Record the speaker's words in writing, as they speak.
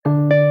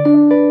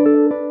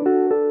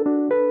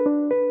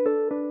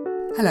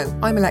Hello,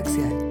 I'm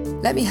Alexia.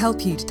 Let me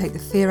help you to take the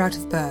fear out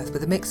of birth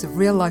with a mix of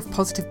real-life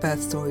positive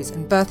birth stories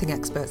and birthing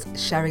experts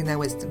sharing their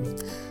wisdom.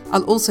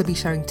 I'll also be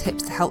sharing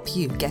tips to help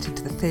you get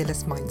into the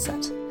fearless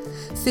mindset.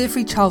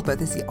 Fear-Free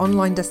Childbirth is the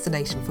online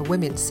destination for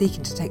women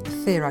seeking to take the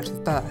fear out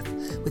of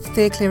birth, with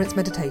fear clearance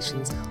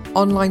meditations,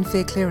 online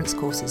fear clearance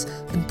courses,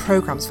 and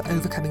programs for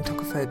overcoming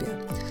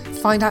tocophobia.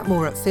 Find out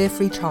more at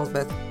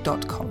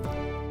fearfreechildbirth.com.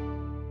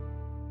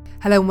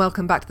 Hello and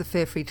welcome back to the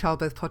Fear-Free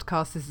Childbirth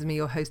podcast. This is me,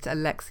 your host,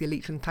 Alexia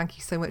Leach, and thank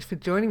you so much for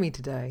joining me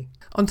today.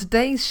 On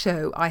today's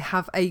show, I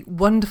have a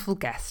wonderful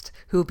guest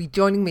who will be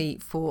joining me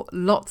for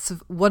lots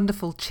of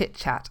wonderful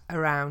chit-chat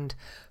around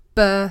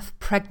birth,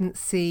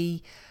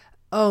 pregnancy,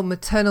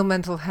 maternal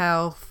mental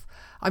health.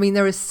 I mean,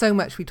 there is so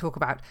much we talk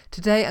about.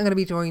 Today, I'm going to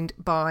be joined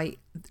by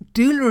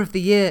Doula of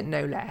the Year,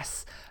 no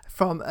less,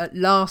 from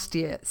last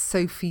year,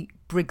 Sophie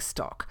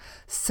Brigstock.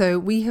 So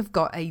we have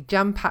got a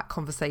jam-packed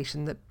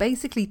conversation that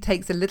basically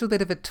takes a little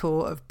bit of a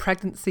tour of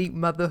pregnancy,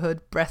 motherhood,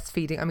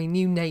 breastfeeding. I mean,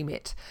 you name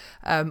it,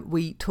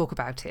 we talk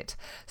about it.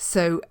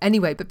 So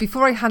anyway, but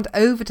before I hand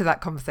over to that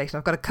conversation,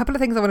 I've got a couple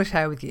of things I want to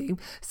share with you.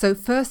 So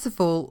first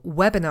of all,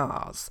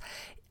 webinars.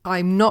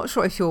 I'm not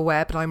sure if you're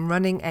aware, but I'm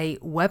running a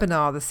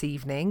webinar this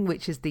evening,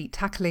 which is the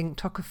Tackling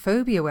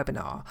Tocophobia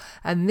webinar.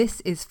 And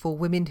this is for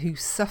women who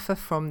suffer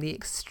from the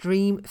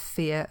extreme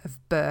fear of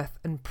birth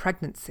and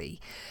pregnancy.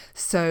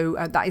 So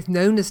that is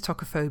known as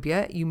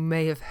tocophobia. You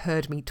may have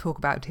heard me talk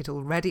about it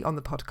already on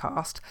the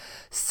podcast.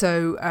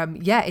 So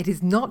it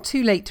is not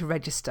too late to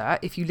register.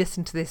 If you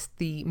listen to this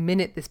the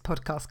minute this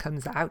podcast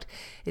comes out,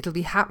 it'll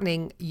be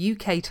happening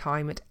UK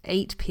time at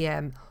 8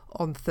 p.m.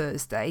 on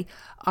Thursday.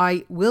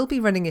 I will be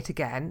running it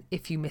again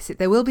if you miss it.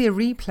 There will be a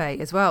replay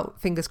as well.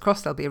 Fingers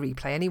crossed there'll be a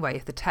replay anyway.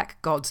 If the tech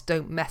gods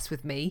don't mess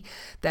with me,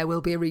 there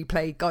will be a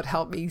replay. God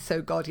help me.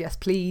 So God, yes,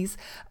 please.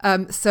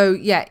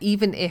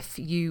 Even if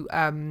you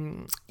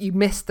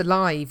missed the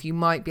live, you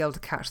might be able to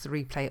catch the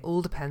replay. It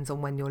all depends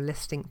on when you're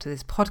listening to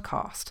this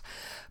podcast.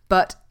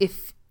 But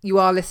if you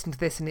are listening to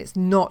this and it's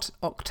not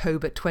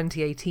October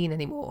 2018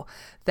 anymore,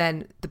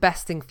 then the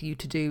best thing for you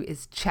to do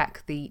is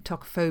check the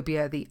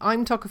tocophobia, the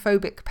I'm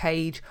Tocophobic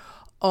page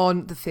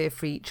on the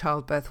Fear-Free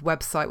Childbirth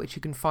website, which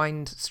you can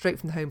find straight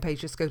from the homepage.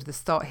 Just go to the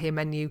Start Here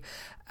menu,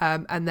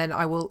 and then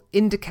I will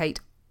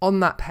indicate on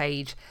that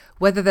page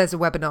whether there's a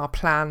webinar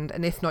planned,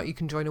 and if not, you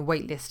can join a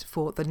waitlist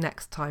for the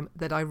next time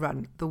that I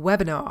run the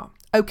webinar.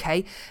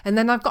 Okay, and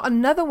then I've got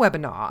another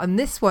webinar, and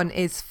this one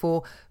is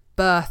for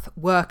birth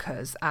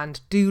workers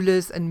and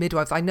doulas and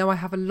midwives. I know I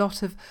have a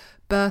lot of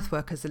birth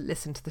workers that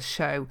listen to the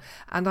show,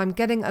 and I'm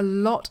getting a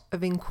lot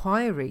of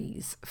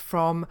inquiries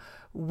from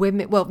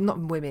women, well, not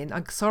women,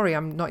 I'm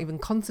not even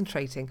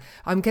concentrating.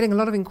 I'm getting a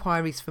lot of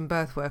inquiries from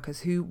birth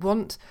workers who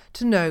want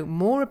to know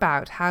more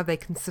about how they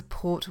can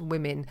support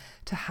women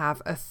to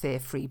have a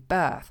fear-free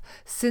birth.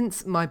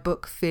 Since my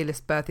book Fearless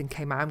Birthing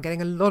came out, I'm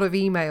getting a lot of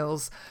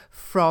emails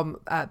from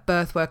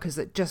birth workers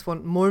that just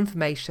want more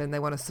information. They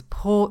want to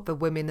support the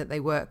women that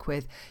they work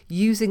with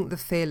using the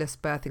Fearless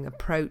Birthing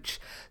approach.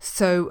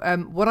 So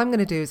what I'm going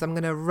to do is I'm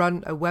going to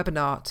run a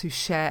webinar to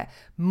share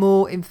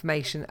more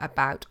information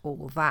about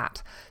all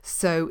that.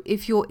 So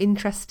if you're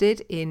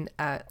interested in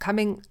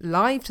coming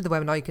live to the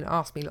webinar, you can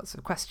ask me lots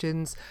of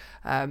questions.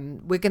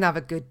 We're going to have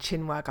a good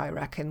chinwag, I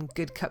reckon,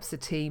 good cups of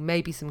tea,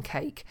 maybe some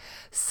cake.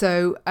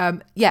 So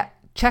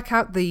check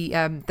out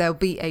there'll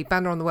be a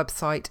banner on the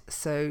website,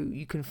 so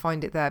you can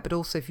find it there. But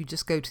also if you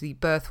just go to the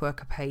birth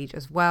worker page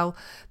as well,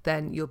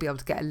 then you'll be able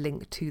to get a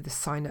link to the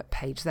sign up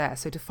page there.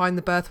 So to find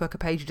the birth worker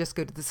page, you just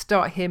go to the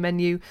Start Here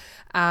menu,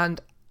 and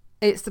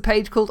it's the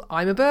page called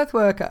I'm a Birth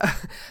Worker.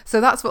 So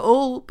that's for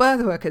all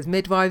birth workers,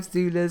 midwives,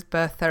 doulas,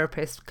 birth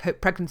therapists,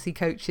 pregnancy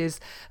coaches,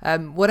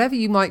 whatever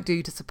you might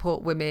do to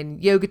support women,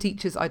 yoga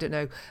teachers, I don't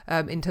know,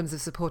 in terms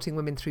of supporting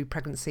women through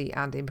pregnancy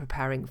and in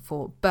preparing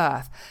for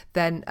birth.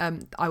 Then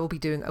I will be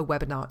doing a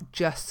webinar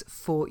just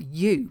for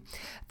you.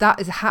 That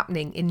is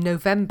happening in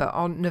November,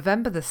 on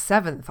November the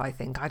 7th, I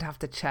think. I'd have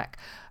to check.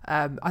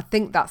 I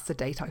think that's the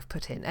date I've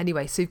put in.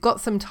 Anyway, so you've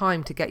got some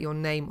time to get your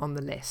name on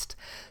the list.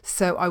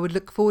 So I would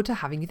look forward to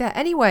having you there.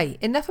 Anyway,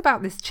 enough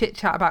about this chit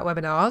chat about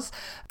webinars.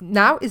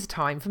 Now is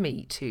time for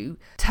me to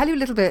tell you a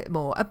little bit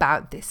more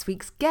about this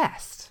week's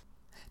guest.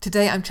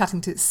 Today I'm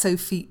chatting to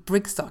Sophie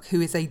Brigstock, who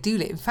is a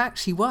doula. In fact,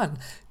 she won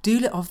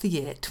Doula of the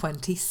Year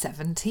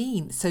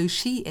 2017. So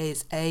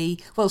she's a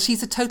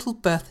total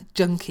birth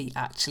junkie,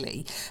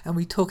 actually. And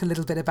we talk a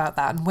little bit about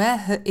that and where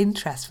her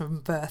interest from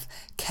birth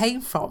came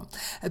from.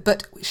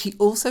 But she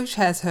also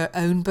shares her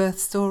own birth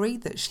story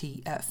that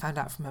she found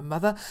out from her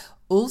mother.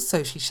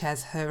 Also, she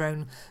shares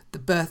the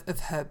birth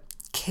of her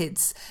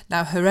kids.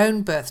 Now, her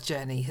own birth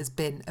journey has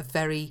been a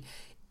very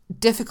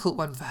difficult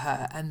one for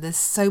her, and there's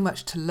so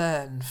much to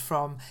learn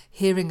from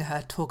hearing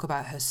her talk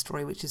about her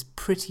story, which is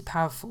pretty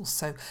powerful.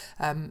 So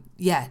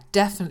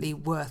definitely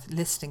worth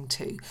listening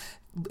to.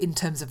 in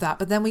terms of that.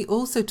 But then we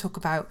also talk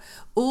about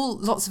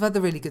lots of other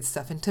really good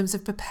stuff in terms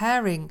of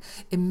preparing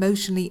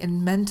emotionally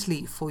and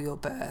mentally for your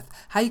birth,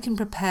 how you can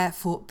prepare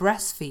for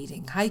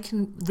breastfeeding, how you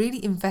can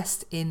really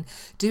invest in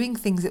doing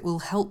things that will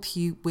help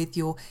you with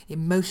your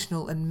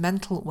emotional and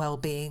mental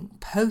well-being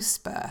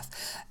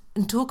post-birth.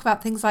 And talk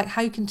about things like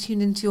how you can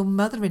tune into your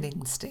mothering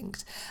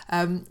instinct.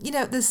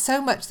 There's so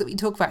much that we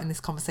talk about in this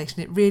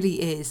conversation. It really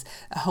is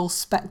a whole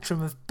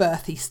spectrum of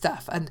birthy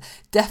stuff. And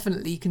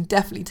you can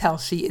definitely tell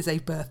she is a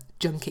birth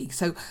junkie.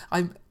 So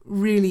I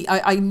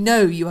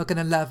know you are going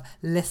to love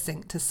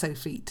listening to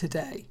Sophie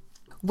today.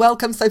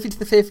 Welcome, Sophie, to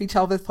the Fear-Free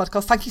Childbirth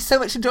podcast. Thank you so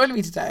much for joining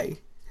me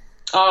today.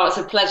 Oh, it's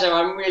a pleasure.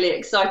 I'm really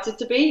excited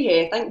to be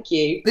here. Thank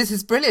you. This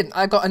is brilliant.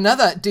 I got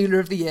another Doula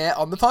of the Year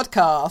on the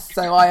podcast,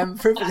 so I am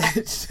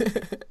privileged.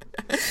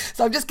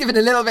 So I'm just giving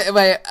a little bit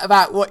away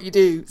about what you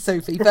do,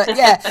 Sophie. But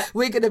yeah,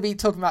 we're going to be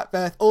talking about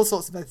birth, all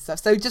sorts of birth stuff.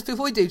 So just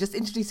before we do, just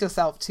introduce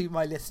yourself to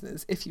my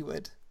listeners, if you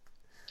would.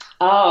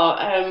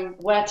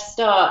 Where to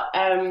start?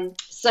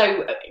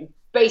 So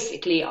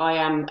basically,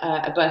 I am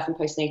a birth and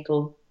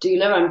postnatal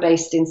doula. I'm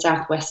based in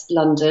southwest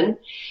London.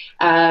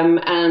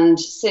 And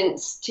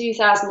since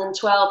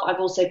 2012, I've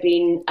also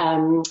been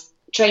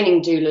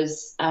training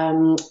doulas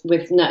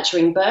with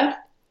Nurturing Birth.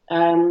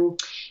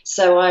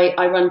 So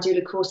I run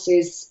doula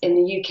courses in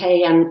the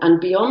UK and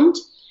beyond.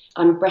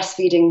 I'm a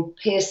breastfeeding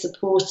peer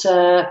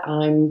supporter.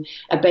 I'm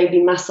a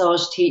baby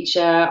massage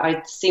teacher.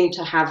 I seem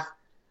to have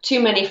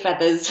too many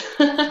feathers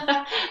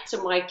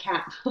to my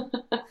cap.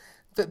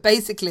 But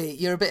basically,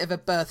 you're a bit of a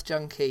birth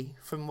junkie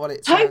from what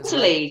it sounds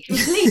like.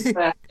 Complete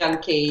birth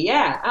junkie.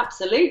 Yeah,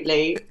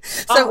 absolutely.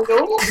 So,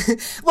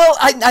 well,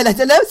 I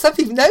don't know. Some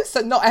people know,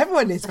 so not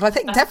everyone is. But I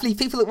think definitely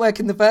people that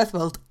work in the birth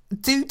world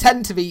do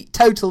tend to be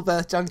total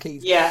birth junkies.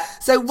 Yeah.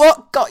 So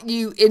what got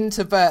you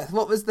into birth?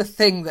 What was the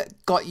thing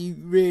that got you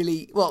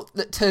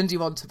that turned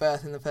you on to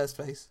birth in the first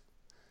place?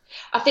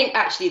 I think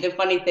actually the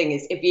funny thing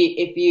is if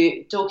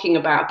you're talking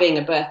about being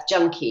a birth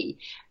junkie,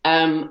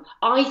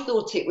 I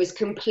thought it was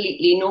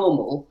completely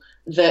normal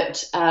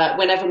that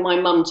whenever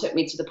my mum took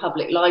me to the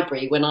public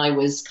library when I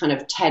was kind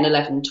of 10,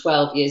 11,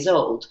 12 years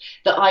old,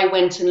 that I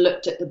went and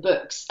looked at the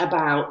books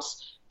about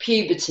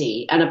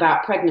puberty and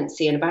about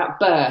pregnancy and about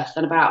birth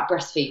and about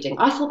breastfeeding.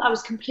 I thought that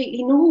was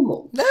completely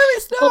normal. No,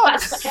 it's not. Well,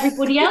 that's what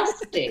everybody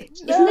else did,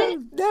 isn't it?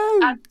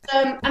 No.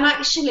 And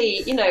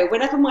actually,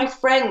 whenever my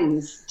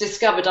friends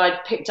discovered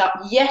I'd picked up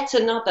yet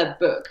another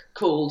book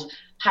called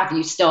Have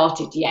You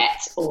Started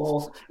Yet?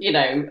 Or, I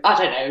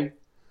don't know,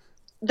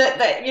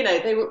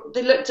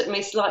 they looked at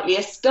me slightly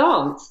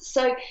askance.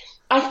 So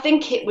I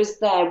think it was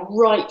there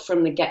right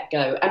from the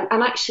get-go.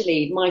 And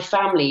actually, my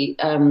family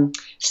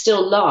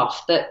still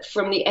laugh that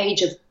from the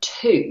age of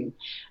 2,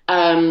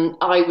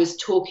 I was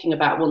talking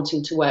about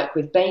wanting to work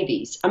with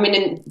babies. I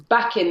mean,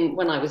 back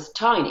when I was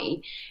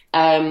tiny,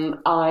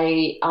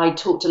 I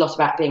talked a lot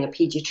about being a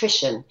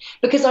paediatrician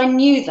because I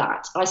knew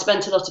that. I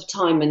spent a lot of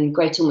time in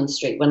Great Ormond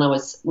Street when I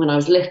was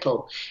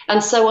little.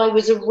 And so I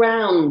was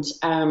around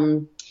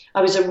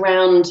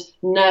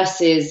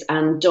nurses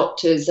and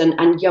doctors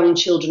and young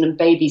children and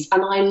babies,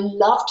 and I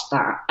loved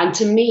that. And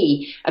to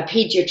me, a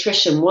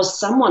paediatrician was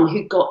someone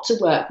who got to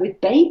work with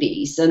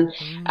babies, and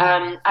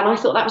I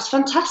thought that was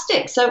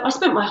fantastic. So I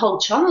spent my whole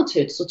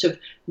childhood sort of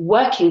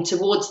working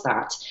towards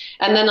that,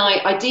 and then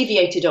I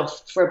deviated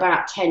off for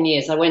about 10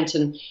 years. I went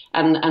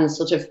and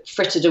sort of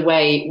frittered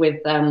away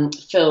with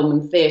film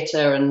and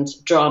theatre and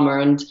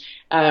drama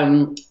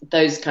and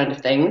those kind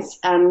of things,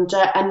 and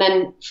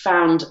then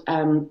found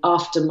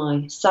after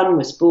my son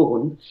was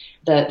born,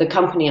 the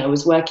company I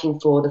was working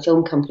for, the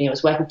film company I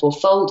was working for,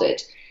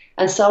 folded,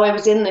 and so I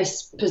was in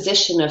this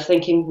position of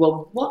thinking,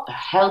 well, what the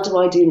hell do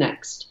I do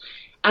next?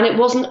 And it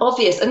wasn't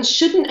obvious, and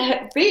shouldn't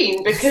have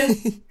been,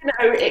 because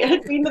it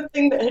had been the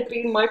thing that had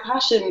been my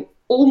passion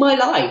all my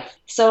life.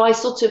 So I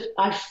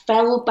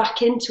fell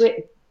back into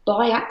it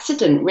by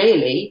accident,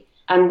 really.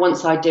 And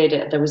once I did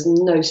it, there was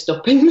no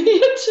stopping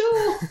me at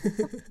all.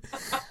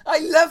 I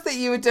love that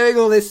you were doing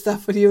all this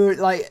stuff when you were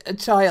like a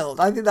child.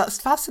 I think that's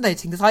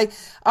fascinating because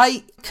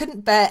I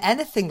couldn't bear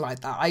anything like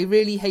that. I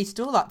really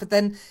hated all that. But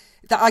then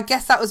I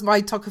guess that was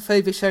my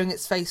tocophobia showing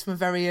its face from a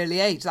very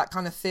early age, that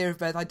kind of fear of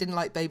birth. I didn't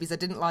like babies. I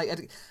didn't like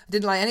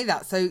any of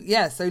that. So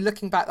yeah, so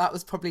looking back, that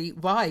was probably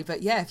why.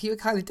 But yeah, if you were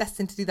kind of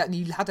destined to do that and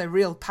you had a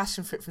real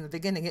passion for it from the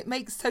beginning, it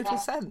makes total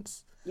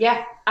sense.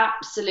 Yeah,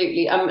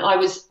 absolutely. I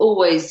was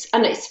always,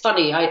 and it's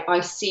funny,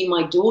 I see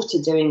my daughter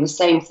doing the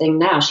same thing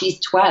now. She's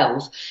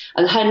 12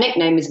 and her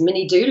nickname is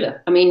Mini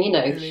Doula. I mean,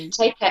 really?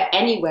 Take her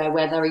anywhere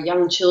where there are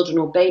young children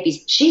or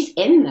babies. She's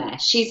in there.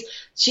 She's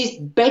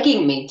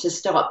begging me to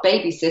start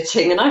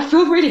babysitting, and I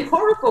feel really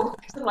horrible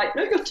because I'm like,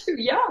 no, you're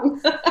too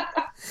young.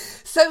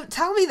 So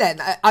tell me then,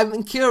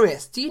 I'm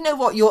curious, do you know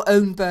what your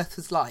own birth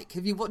was like?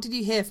 What did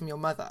you hear from your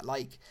mother?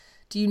 Like,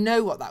 do you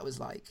know what that was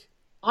like?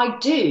 I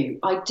do.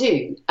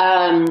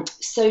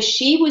 So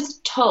she was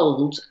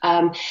told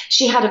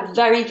she had a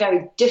very,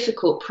 very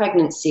difficult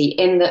pregnancy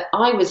in that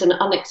I was an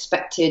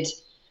unexpected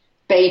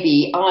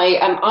baby.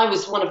 I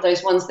was one of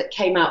those ones that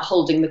came out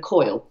holding the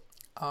coil.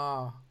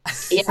 Oh.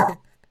 Yeah.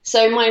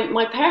 So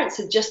my parents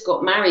had just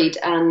got married,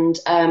 and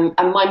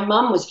my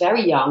mum was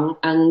very young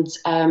and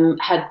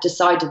had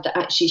decided that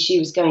actually she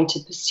was going to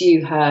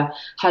pursue her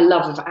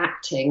love of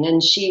acting,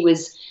 and she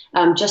was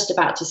just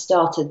about to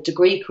start a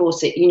degree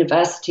course at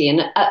university.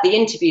 And at the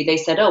interview, they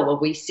said, "Oh, well,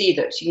 we see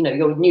that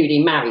you're newly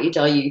married.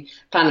 Are you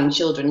planning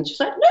children?" And she was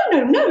like,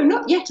 "No,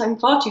 not yet. I'm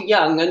far too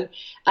young."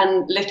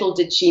 And little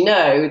did she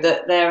know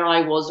that there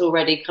I was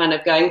already kind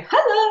of going,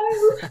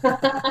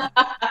 "Hello."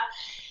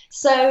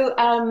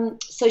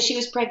 So she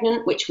was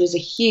pregnant, which was a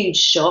huge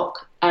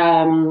shock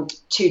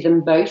to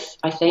them both,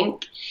 I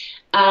think.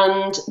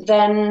 And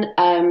then,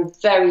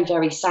 very,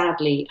 very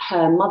sadly,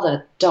 her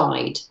mother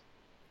died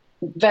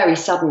very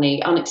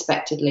suddenly,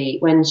 unexpectedly,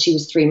 when she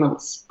was 3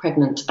 months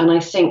pregnant. And I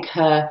think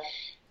her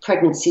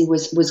pregnancy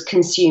was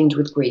consumed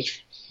with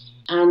grief.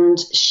 And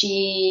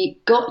she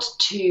got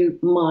to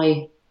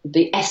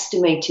the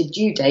estimated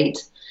due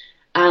date.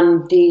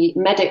 And the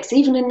medics,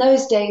 even in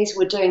those days,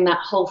 were doing that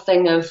whole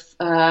thing of,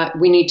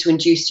 we need to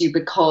induce you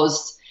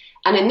because,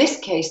 and in this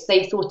case,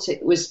 they thought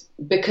it was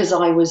because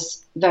I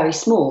was very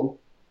small.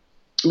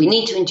 We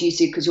need to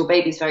induce you because your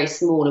baby's very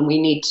small and we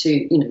need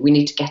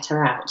to get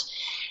her out.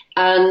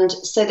 And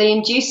so they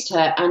induced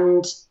her,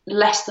 and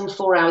less than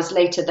 4 hours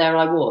later, there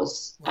I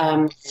was.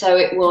 So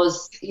it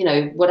was,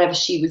 whatever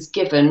she was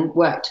given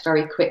worked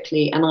very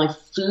quickly, and I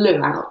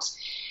flew out.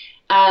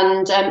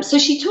 And so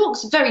she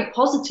talks very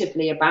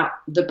positively about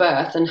the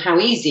birth and how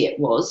easy it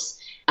was.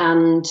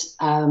 And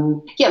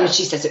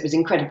she says it was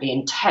incredibly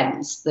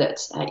intense. That,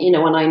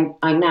 and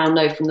I now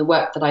know from the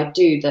work that I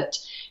do that,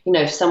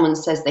 if someone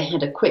says they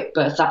had a quick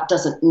birth, that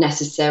doesn't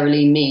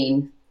necessarily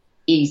mean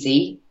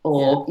easy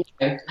or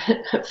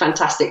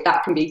fantastic.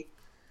 That can be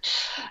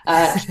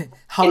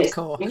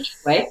hardcore.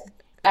 Way.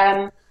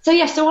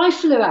 So I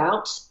flew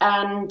out,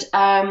 and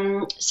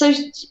so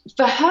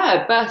for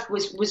her, birth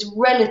was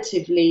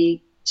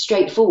relatively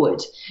straightforward.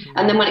 Mm.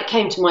 And then when it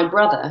came to my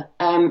brother,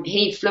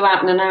 he flew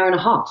out in an hour and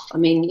a half. I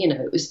mean,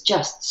 it was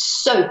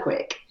just so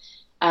quick.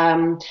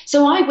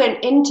 So I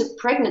went into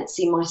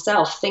pregnancy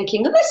myself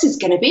thinking, oh, this is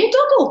going to be a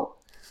double.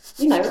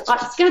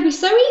 It's going to be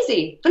so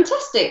easy,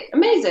 fantastic,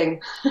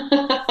 amazing.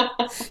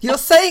 You're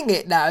saying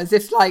it now as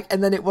if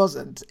and then it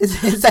wasn't. No,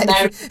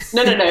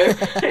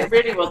 it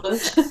really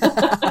wasn't.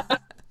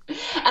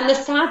 And the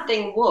sad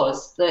thing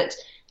was that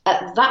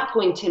at that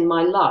point in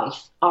my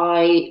life,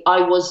 I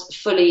was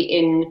fully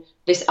in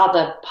this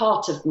other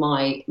part of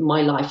my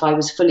life. I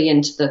was fully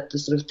into the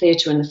sort of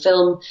theatre and the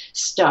film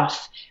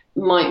stuff.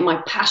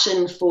 My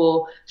passion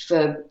for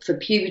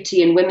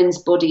puberty and women's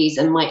bodies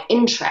and my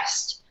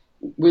interest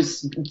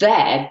was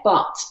there,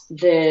 but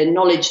the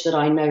knowledge that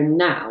I know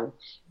now,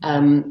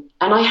 and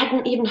I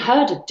hadn't even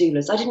heard of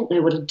doulas. I didn't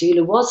know what a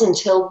doula was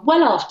until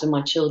well after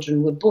my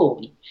children were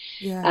born.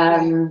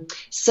 Yeah.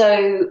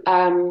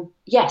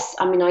 Yes,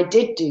 I mean, I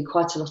did do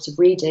quite a lot of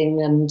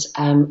reading, and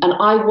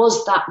I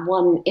was that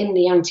one in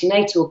the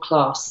antenatal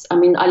class. I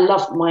mean, I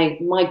loved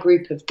my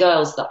group of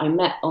girls that I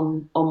met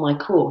on my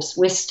course.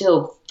 We're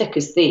still thick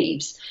as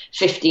thieves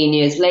 15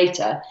 years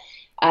later.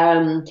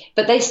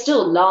 But they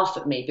still laugh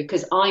at me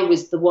because I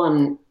was the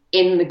one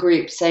in the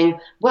group saying,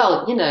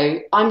 well,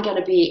 I'm going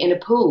to be in a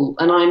pool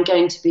and I'm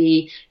going to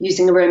be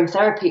using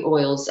aromatherapy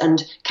oils,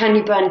 and can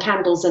you burn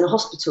candles in a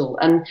hospital?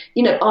 And,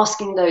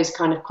 asking those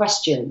kind of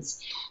questions.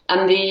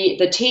 And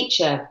the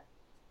teacher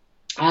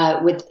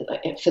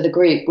for the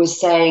group was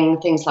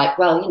saying things like,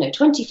 well,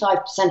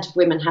 25% of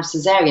women have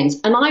cesareans.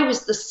 And I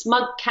was the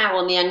smug cow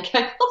on the end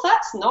going, well,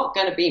 that's not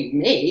going to be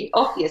me,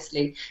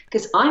 obviously,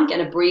 because I'm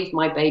going to breathe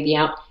my baby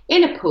out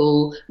in a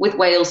pool with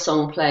whale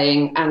song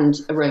playing and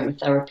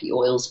aromatherapy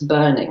oils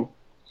burning.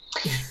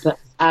 But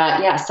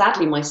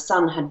sadly, my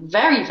son had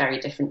very, very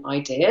different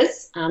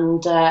ideas,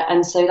 and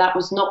so that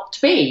was not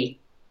to be.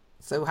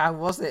 So how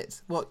was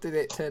it? What did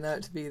it turn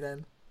out to be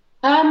then?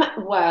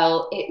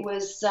 Well, it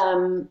was...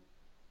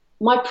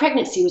 my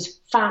pregnancy was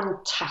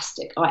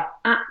fantastic. I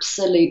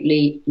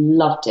absolutely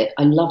loved it.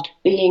 I loved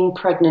being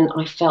pregnant.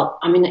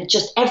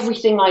 Just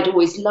everything I'd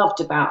always loved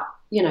about,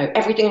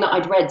 everything that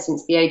I'd read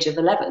since the age of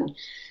 11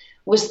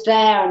 was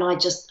there. And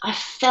I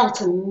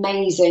felt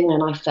amazing,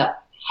 and I felt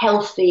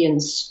healthy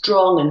and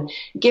strong, and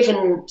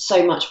given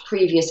so much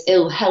previous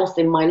ill health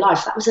in my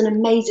life, that was an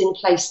amazing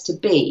place to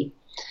be.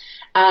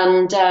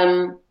 And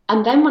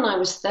then when I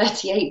was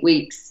 38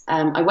 weeks,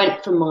 I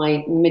went for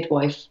my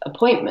midwife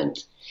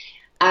appointment.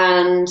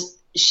 And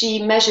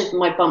she measured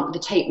my bump with a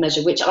tape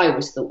measure, which I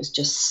always thought was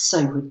just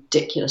so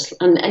ridiculous.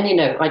 And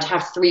I'd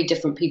have 3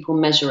 different people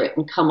measure it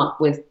and come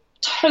up with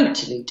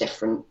totally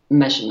different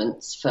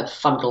measurements for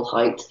fundal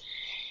height.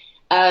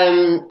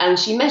 And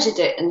she measured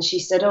it and she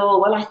said, oh,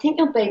 well, I think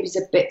your baby's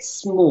a bit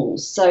small,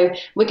 so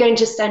we're going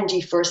to send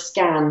you for a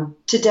scan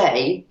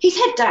today. He's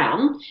head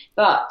down,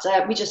 but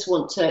we just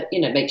want to,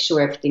 make sure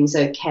everything's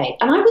okay.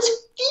 And I was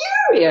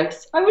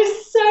furious. I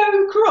was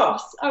so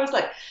cross. I was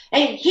like,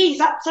 hey,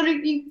 he's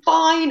absolutely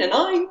fine and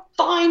I'm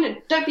fine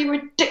and don't be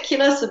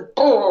ridiculous and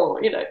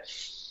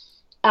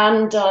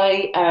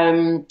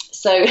And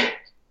so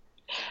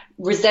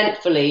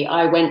resentfully,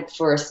 I went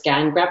for a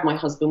scan, grabbed my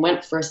husband,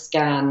 went for a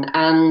scan,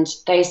 and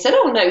they said,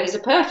 "Oh no, he's a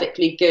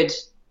perfectly good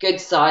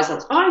size." I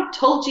was, "I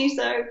told you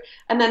so."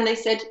 And then they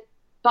said,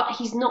 "But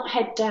he's not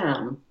head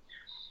down."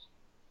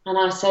 And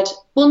I said,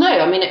 "Well, no,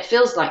 I mean, it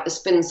feels like the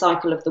spin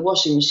cycle of the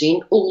washing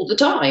machine all the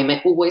time.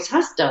 It always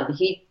has done.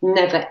 He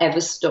never,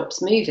 ever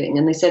stops moving."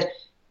 And they said,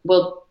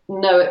 "Well,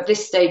 no, at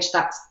this stage,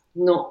 that's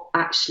not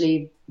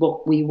actually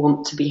what we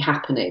want to be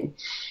happening."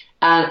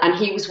 And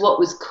he was what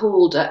was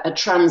called a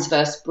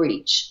transverse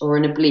breach, or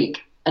an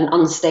oblique, an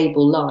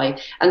unstable lie.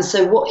 And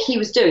so what he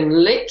was doing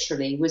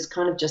literally was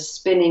kind of just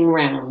spinning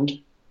round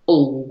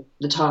all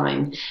the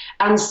time.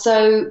 And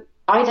so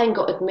I then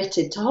got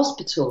admitted to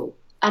hospital.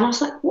 And I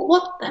was like,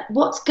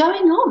 what's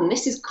going on?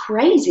 This is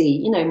crazy.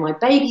 You know, my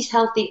baby's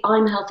healthy,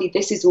 I'm healthy,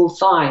 this is all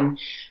fine.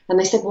 And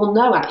they said, "Well,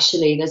 no,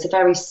 actually, there's a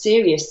very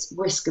serious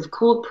risk of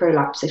cord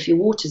prolapse if your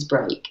waters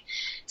break.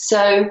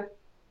 So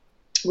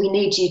we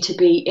need you to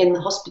be in the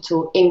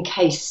hospital in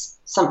case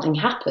something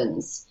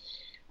happens."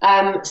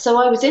 So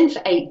I was in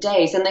for 8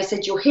 days, and they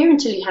said, "You're here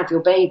until you have your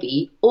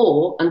baby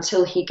or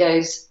until he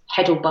goes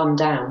head or bum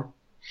down."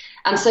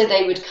 And so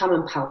they would come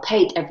and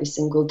palpate every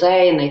single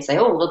day, and they'd say,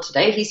 "Oh, well,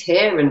 today he's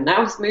here and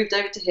now he's moved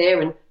over to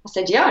here." And I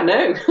said, "Yeah, I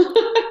know."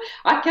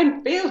 I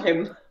can feel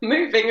him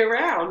moving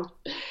around.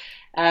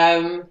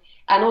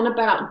 And on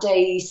about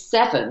day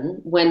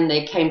 7, when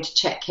they came to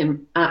check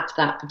him at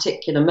that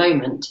particular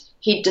moment,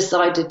 he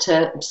decided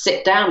to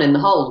sit down in the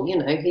hole. You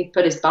know, he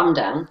put his bum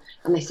down,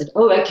 and they said,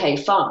 "Oh, okay,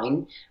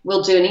 fine.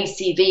 We'll do an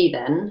ECV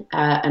then,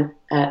 a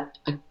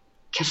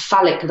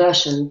cephalic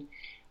version.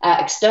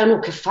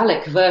 External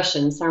cephalic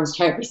version." Sounds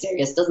terribly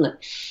serious, doesn't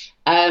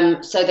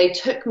it? So they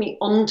took me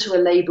onto a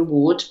labour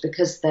ward,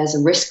 because there's a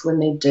risk when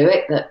they do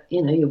it that,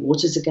 you know, your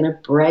waters are going to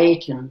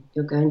break and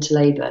you're going to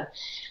labour.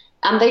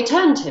 And they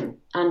turned him.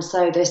 And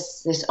so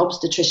this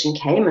obstetrician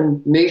came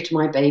and moved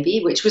my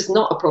baby, which was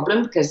not a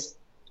problem because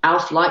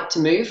Alf liked to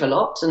move a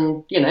lot,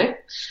 and, you know,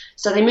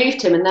 so they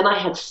moved him. And then I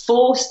had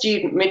 4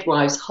 student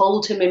midwives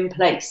hold him in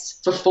place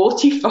for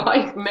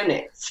 45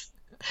 minutes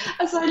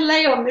as I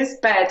lay on this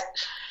bed.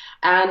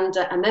 And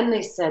then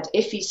they said,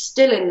 "If he's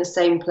still in the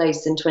same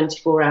place in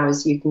 24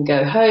 hours, you can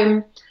go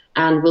home,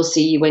 and we'll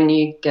see you when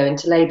you go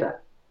into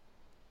labour."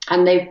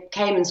 And they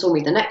came and saw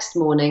me the next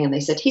morning, and they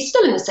said, "He's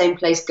still in the same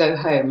place, go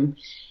home."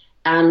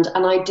 And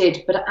I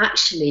did, but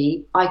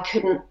actually I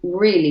couldn't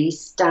really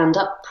stand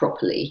up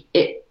properly.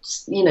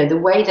 It's, you know, the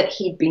way that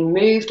he'd been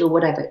moved or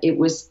whatever,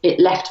 it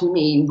left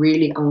me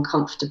really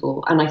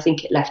uncomfortable, and I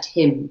think it left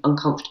him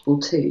uncomfortable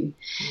too.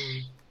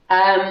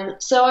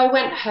 So I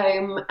went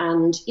home,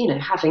 and, you know,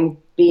 having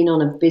been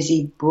on a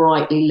busy,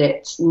 brightly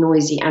lit,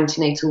 noisy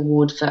antenatal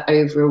ward for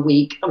over a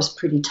week, I was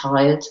pretty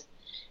tired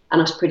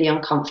and I was pretty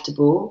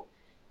uncomfortable.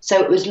 So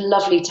it was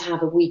lovely to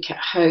have a week at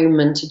home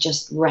and to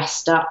just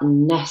rest up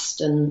and nest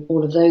and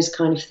all of those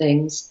kind of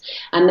things.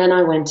 And then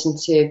I went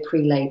into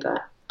pre-labour,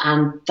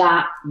 and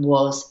that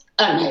was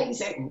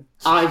amazing.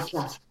 I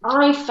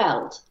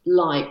felt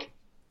like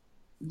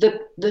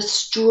the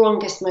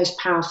strongest, most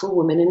powerful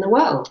woman in the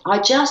world. I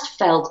just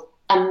felt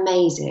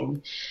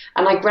amazing.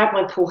 And I grabbed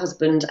my poor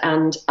husband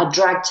and I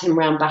dragged him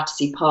around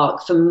Battersea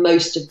Park for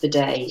most of the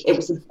day. It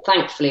was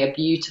thankfully a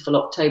beautiful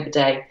October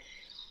day.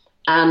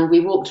 And we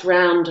walked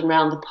round and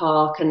round the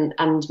park, and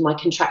my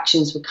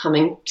contractions were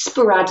coming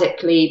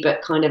sporadically,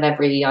 but kind of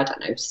every,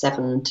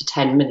 7 to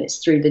 10 minutes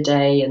through the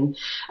day. And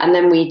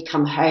then we'd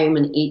come home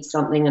and eat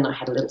something, and I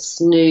had a little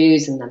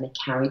snooze, and then they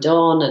carried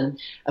on. And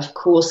of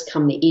course,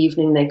 come the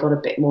evening, they got a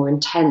bit more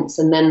intense.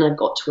 And then I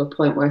got to a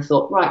point where I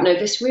thought, right, no,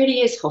 this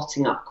really is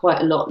hotting up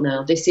quite a lot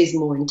now. This is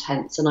more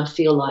intense, and I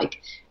feel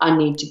like I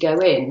need to go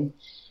in.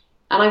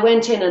 And I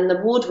went in, and the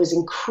ward was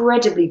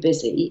incredibly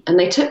busy, and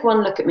they took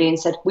one look at me and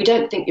said, "We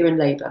don't think you're in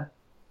labour.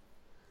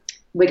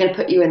 We're going to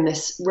put you in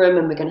this room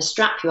and we're going to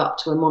strap you up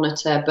to a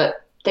monitor."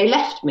 But they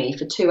left me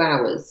for 2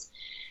 hours.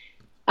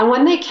 And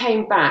when they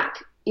came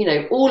back, you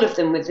know, all of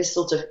them with this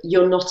sort of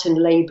 "you're not in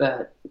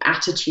labour"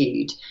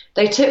 attitude,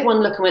 they took one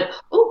look and went,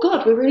 "Oh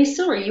God, we're really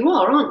sorry, you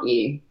are, aren't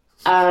you?"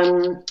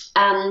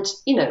 And,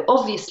 you know,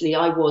 obviously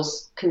I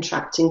was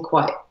contracting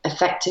quite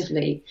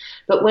effectively.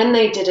 But when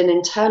they did an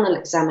internal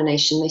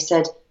examination, they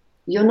said,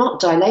 "You're not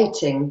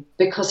dilating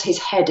because his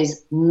head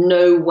is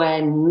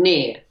nowhere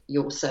near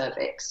your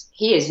cervix.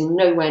 He is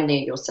nowhere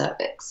near your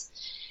cervix."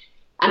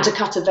 And to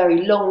cut a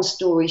very long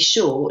story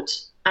short,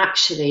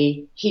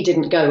 actually, he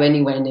didn't go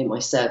anywhere near my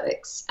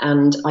cervix,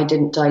 and I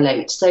didn't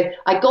dilate. So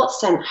I got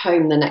sent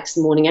home the next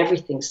morning.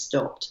 Everything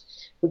stopped.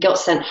 We got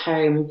sent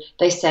home.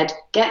 They said,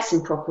 "Get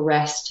some proper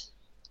rest,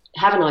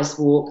 have a nice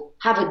walk,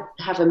 have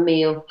a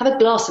meal, have a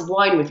glass of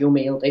wine with your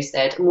meal," they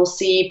said, "and we'll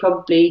see you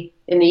probably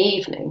in the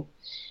evening."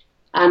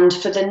 And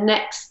for the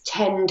next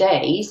 10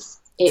 days,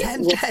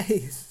 the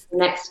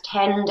next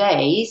 10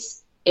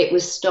 days, it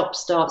was stop,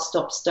 start,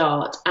 stop,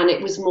 start. And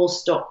it was more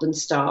stop than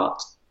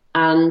start.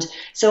 And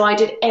so I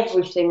did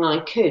everything I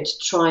could to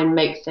try and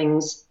make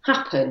things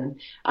happen.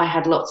 I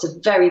had lots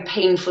of very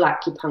painful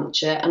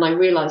acupuncture, and I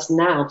realised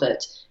now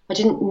that I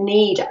didn't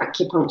need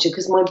acupuncture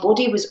because my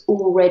body was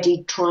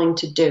already trying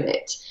to do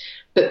it.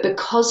 But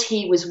because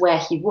he was where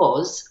he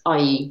was,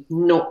 i.e.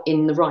 not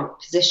in the right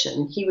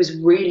position, he was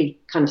really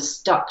kind of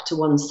stuck to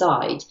one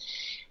side.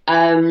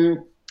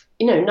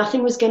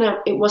 Nothing was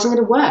it wasn't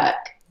going to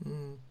work.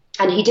 Mm.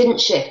 And he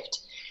didn't shift.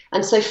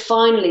 And so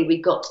finally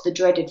we got to the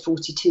dreaded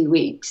 42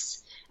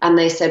 weeks and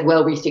they said,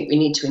 well, we think we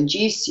need to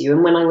induce you.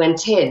 And when I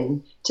went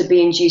in to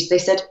be induced, they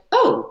said,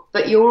 oh,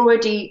 but you're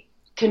already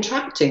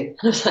contracting. And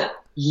I was like,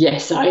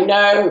 yes, I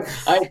know.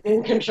 I've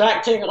been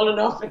contracting on and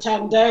off for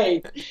 10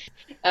 days.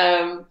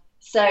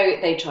 So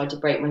they tried to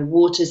break my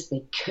waters.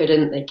 They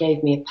couldn't. They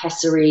gave me a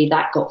pessary.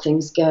 That got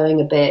things going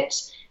a bit.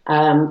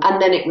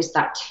 And then it was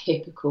that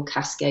typical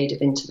cascade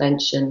of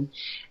intervention.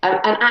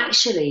 And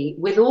actually,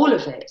 with all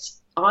of it,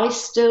 I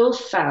still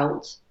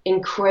felt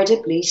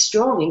incredibly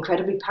strong,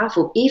 incredibly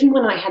powerful. Even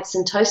when I had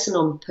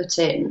Syntocinon put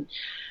in,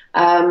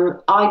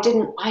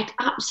 I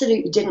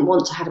absolutely didn't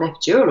want to have an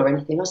epidural or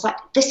anything. I was like,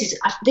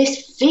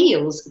 this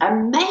feels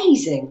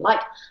amazing.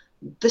 Like,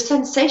 the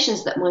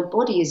sensations that my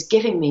body is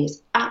giving me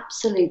is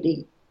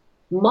absolutely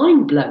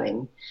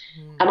mind-blowing.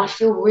 And I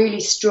feel really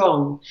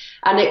strong.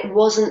 And it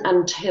wasn't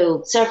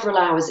until several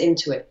hours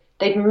into it,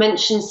 they'd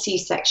mentioned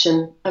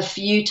C-section a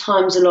few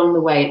times along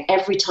the way, and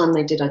every time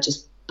they did, I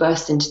just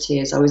burst into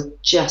tears. I was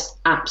just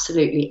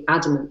absolutely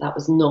adamant that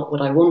was not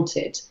what I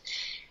wanted.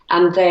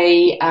 And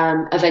they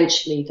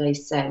eventually they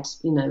said,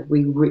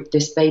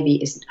 this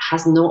baby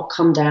has not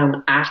come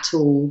down at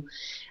all.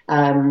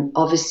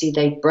 Obviously,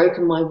 they'd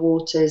broken my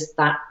waters.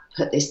 That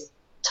put this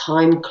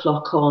time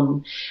clock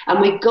on. And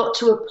we got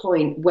to a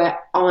point where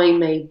I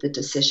made the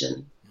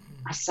decision.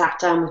 I sat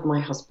down with my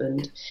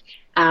husband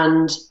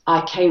and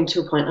I came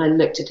to a point, I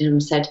looked at him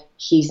and said,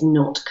 he's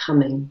not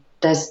coming.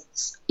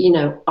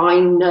 I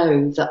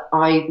know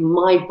that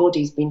my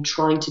body's been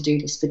trying to do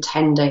this for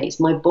 10 days.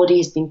 My body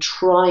has been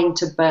trying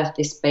to birth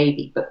this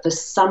baby, but for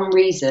some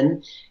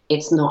reason,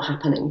 it's not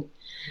happening.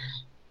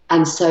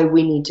 And so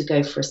we need to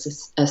go for a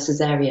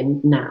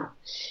cesarean now.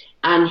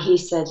 And he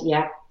said,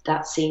 yeah,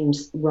 that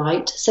seems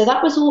right. So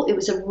that was all. It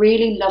was a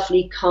really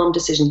lovely, calm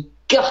decision.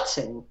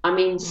 Gutting. I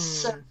mean,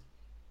 so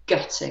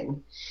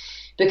gutting.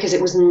 Because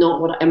it was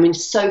not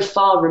so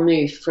far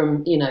removed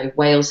from,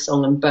 whale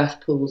song and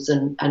birth pools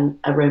and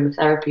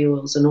aromatherapy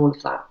oils and all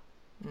of that.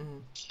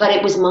 Mm. But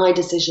it was my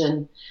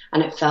decision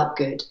and it felt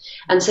good.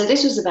 And so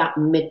this was about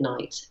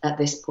midnight at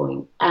this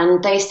point.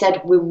 And they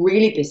said, we're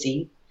really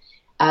busy.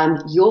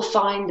 You're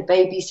fine, the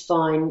baby's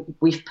fine.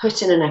 We've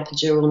put in an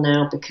epidural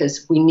now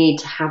because we need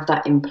to have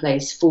that in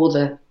place for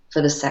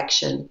the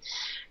section.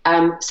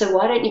 So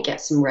why don't you get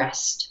some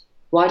rest?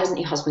 Why doesn't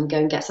your husband go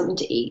and get something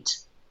to eat?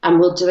 And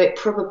we'll do it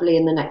probably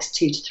in the next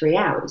 2 to 3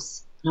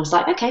 hours. And I was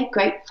like, okay,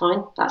 great,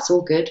 fine, that's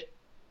all good.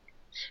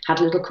 Had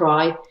a little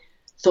cry,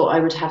 thought I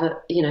would have a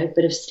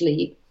bit of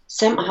sleep.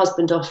 Sent my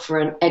husband off for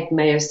an egg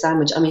mayo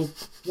sandwich. I mean,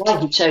 why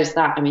he chose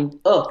that?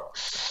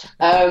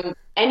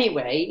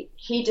 Anyway,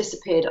 he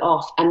disappeared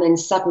off, and then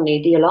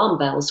suddenly the alarm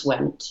bells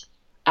went,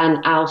 and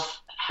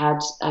Alf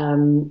had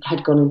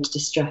gone into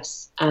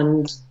distress,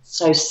 and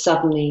so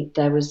suddenly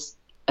there was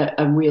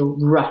a real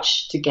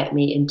rush to get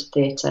me into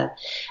theatre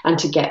and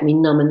to get me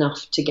numb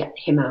enough to get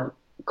him out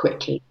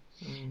quickly.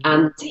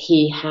 And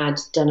he had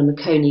done a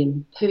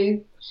meconium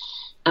poo,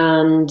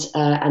 and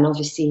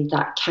obviously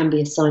that can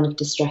be a sign of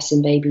distress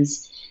in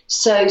babies.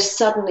 So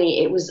suddenly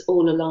it was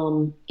all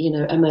alarm,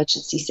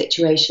 emergency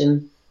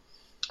situation.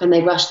 And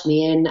they rushed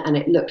me in, and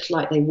it looked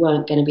like they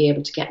weren't going to be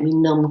able to get me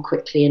numb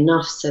quickly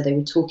enough. So they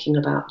were talking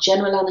about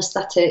general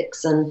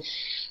anaesthetics, and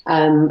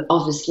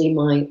obviously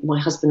my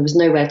husband was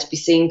nowhere to be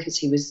seen because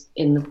he was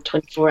in the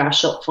 24-hour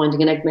shop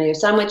finding an egg mayo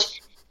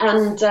sandwich.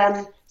 And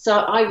so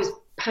I was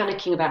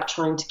panicking about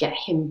trying to get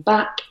him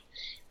back,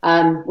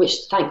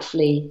 which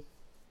thankfully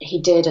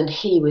he did. And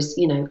he was,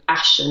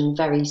 ashen,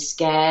 very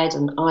scared,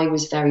 and I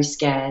was very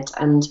scared.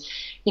 And,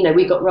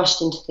 we got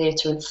rushed into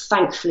theatre, and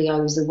thankfully I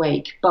was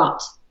awake.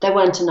 But there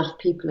weren't enough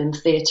people in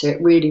theatre.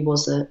 It really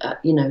was a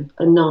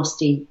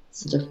nasty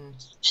sort of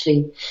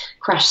actually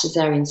crash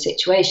cesarean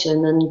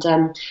situation,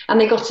 and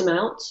they got him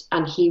out,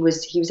 and he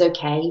was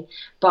okay,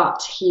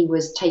 but he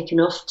was taken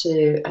off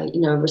to a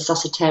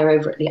resuscitator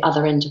over at the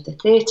other end of the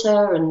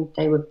theatre, and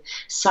they were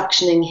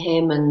suctioning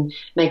him and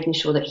making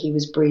sure that he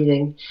was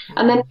breathing.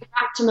 And then they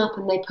wrapped him up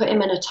and they put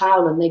him in a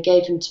towel and they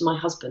gave him to my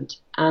husband,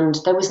 and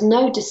there was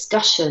no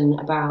discussion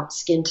about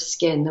skin to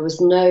skin. There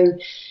was no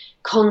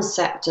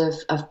concept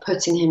of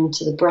putting him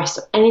to the breast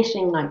or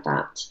anything like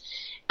that.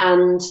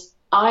 And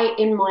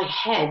in my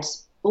head,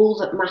 all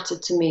that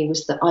mattered to me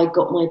was that I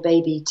got my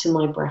baby to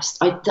my breast.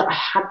 I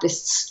had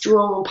this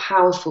strong,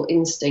 powerful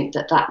instinct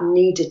that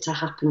needed to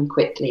happen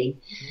quickly.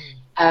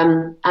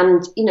 And,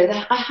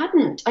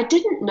 I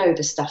didn't know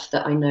the stuff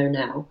that I know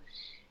now.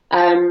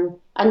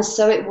 And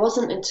so it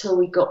wasn't until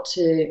we got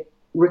to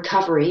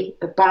recovery,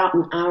 about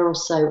an hour or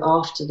so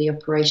after the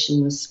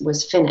operation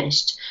was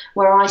finished,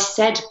 where I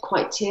said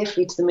quite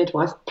tearfully to the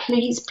midwife,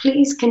 please,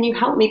 can you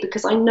help me?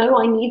 Because I know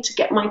I need to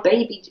get my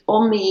baby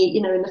on me,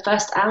 in the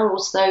first hour or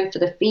so for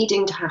the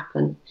feeding to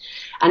happen.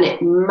 And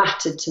it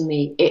mattered to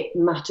me. It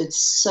mattered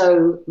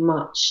so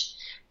much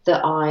that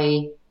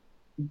I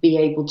be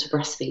able to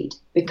breastfeed,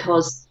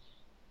 because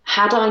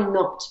had I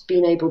not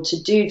been able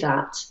to do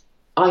that,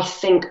 I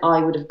think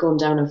I would have gone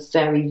down a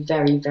very,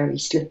 very, very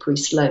slippery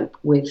slope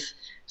with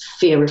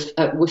fear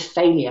of with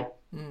failure.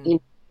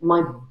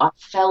 I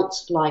felt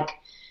like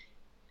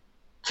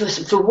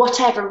for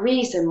whatever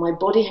reason, my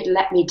body had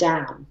let me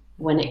down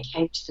when it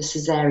came to the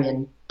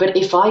cesarean. But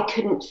if I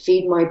couldn't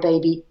feed my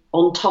baby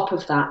on top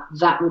of that,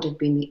 that would have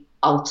been the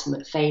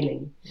ultimate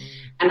failing.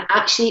 And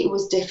actually, it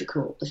was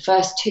difficult. The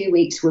first 2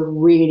 weeks were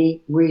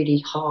really, really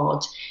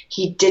hard.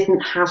 He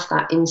didn't have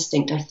that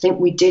instinct. I think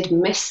we did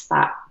miss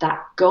that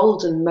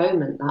golden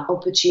moment, that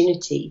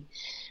opportunity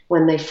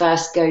when they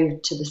first go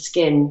to the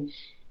skin.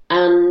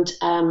 And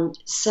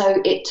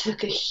so it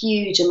took a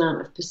huge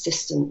amount of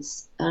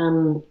persistence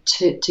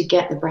to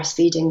get the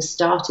breastfeeding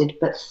started.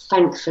 But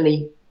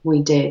thankfully,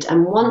 we did.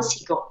 And once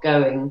he got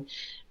going,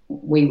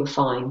 we were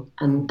fine.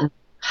 And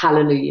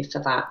hallelujah for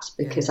that,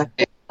 because I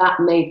think that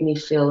made me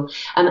feel,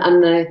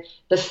 and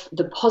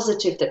the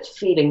positive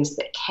feelings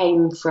that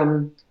came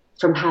from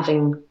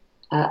having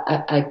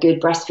a good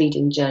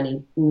breastfeeding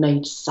journey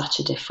made such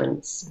a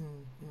difference.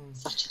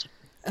 Such a difference.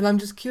 And I'm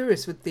just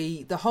curious with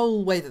the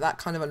whole way that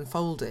kind of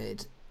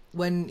unfolded,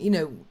 when, you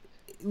know,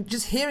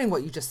 just hearing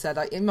what you just said,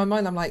 in my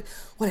mind, I'm like,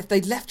 well, if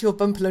they'd left your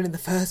bump alone in the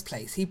first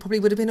place, he probably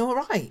would have been all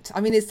right.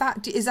 I mean, is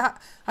that,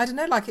 I don't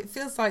know, like, it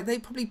feels like they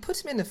probably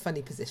put him in a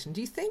funny position.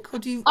 Do you think? Or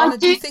do you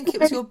think it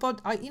was your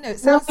body? It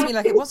sounds to me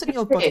like it wasn't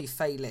your body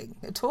failing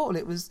at all.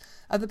 It was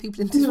other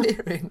people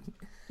interfering.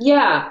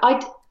 Yeah,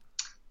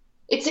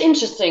 it's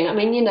interesting. I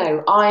mean, you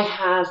know, I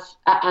have,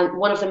 and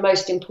one of the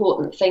most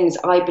important things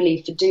I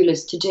believe for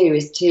doulas to do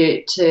is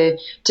to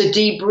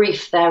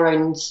debrief their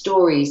own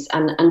stories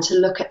and to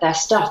look at their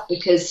stuff,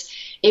 because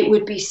it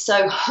would be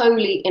so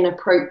wholly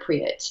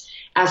inappropriate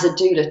as a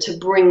doula to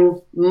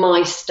bring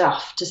my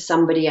stuff to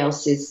somebody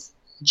else's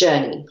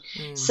journey.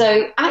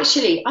 So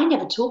actually, I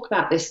never talk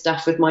about this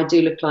stuff with my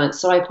doula clients,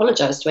 so I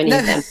apologise to any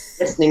of them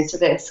listening to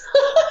this.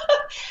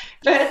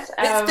 But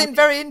it's been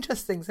very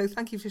interesting, so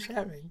thank you for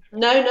sharing.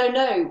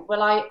 No.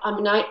 Well,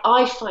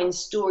 I find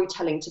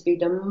storytelling to be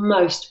the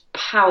most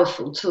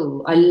powerful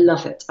tool. I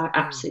love it. I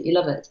absolutely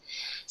love it.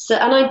 So,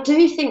 and I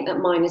do think that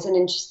mine is an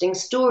interesting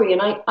story.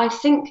 And I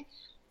think,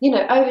 you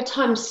know, over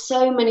time,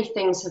 so many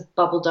things have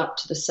bubbled up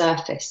to the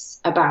surface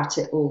about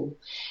it all.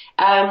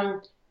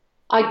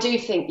 I do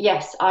think,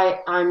 yes,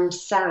 I'm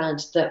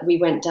sad that we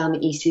went down the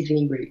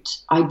ECV route.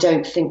 I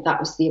don't think that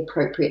was the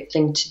appropriate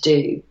thing to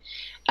do.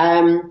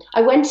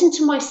 I went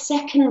into my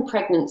second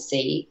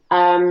pregnancy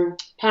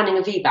planning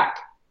a VBAC,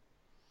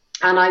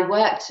 and I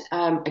worked,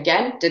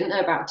 again, didn't know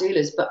about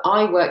doulas, but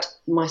I worked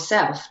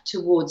myself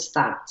towards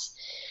that.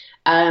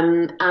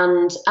 And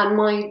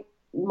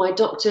my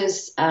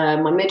doctors,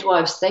 my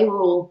midwives, they were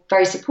all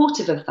very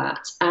supportive of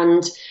that.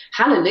 And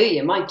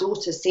hallelujah, my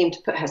daughter seemed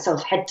to put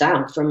herself head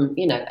down from,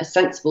 you know, a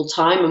sensible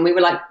time. And we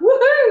were like,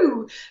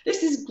 woohoo,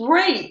 this is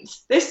great.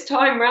 This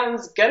time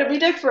round's going to be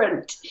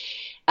different.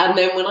 And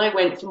then when I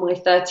went for my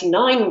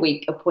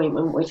 39-week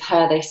appointment with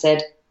her, they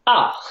said,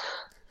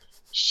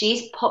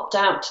 she's popped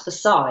out to the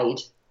side.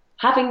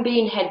 Having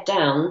been head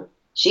down,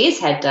 she is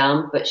head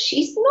down, but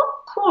she's not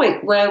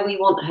quite where we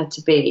want her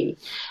to be.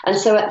 And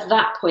so at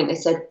that point, they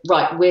said,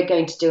 right, we're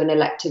going to do an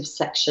elective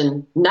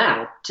section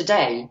now,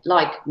 today,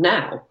 like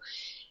now.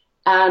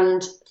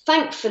 And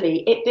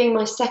thankfully, it being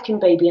my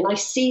second baby, and I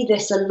see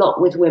this a lot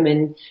with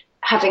women,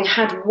 having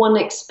had one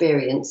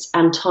experience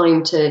and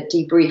time to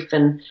debrief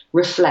and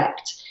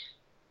reflect,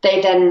 they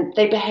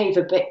behave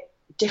a bit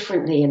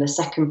differently in a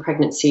second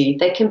pregnancy.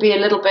 They can be a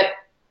little bit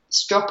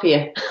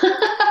stroppier.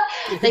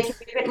 They can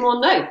be a bit more,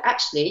 no,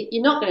 actually,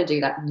 you're not going to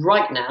do that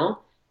right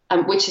now,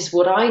 which is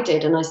what I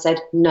did. And I said,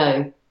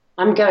 no,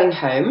 I'm going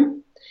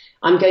home.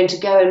 I'm going to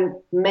go and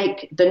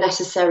make the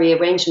necessary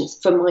arrangements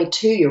for my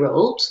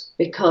 2-year-old,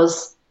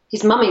 because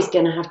his mummy's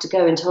going to have to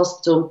go into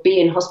hospital, be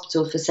in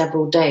hospital for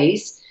several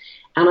days.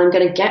 And I'm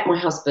going to get my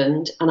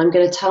husband, and I'm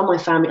going to tell my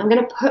family, I'm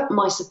going to put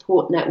my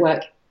support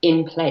network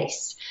in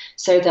place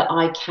so that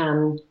I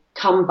can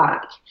come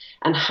back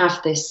and have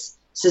this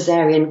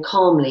cesarean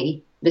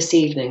calmly this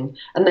evening.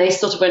 And they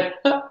sort of went,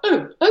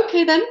 oh,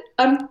 okay then,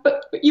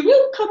 but you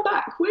will come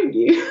back, won't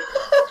you?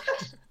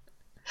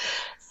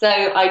 So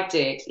I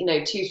did.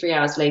 2-3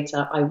 hours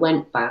later, I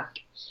went back.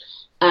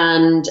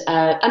 And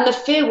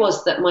the fear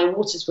was that my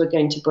waters were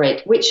going to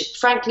break, which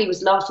frankly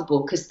was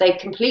laughable, because they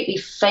completely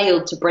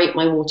failed to break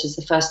my waters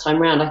the first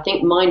time round. I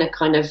think mine are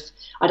kind of,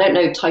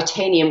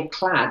 titanium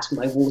clad,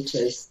 my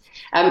waters.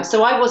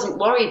 So I wasn't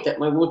worried that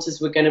my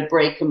waters were going to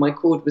break and my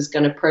cord was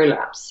going to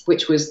prolapse,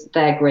 which was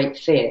their great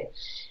fear.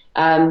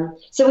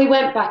 So we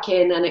went back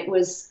in, and it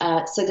was,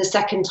 so the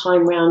second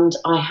time round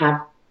I have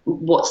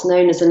what's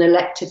known as an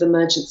elective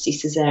emergency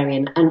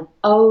cesarean. And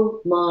oh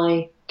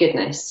my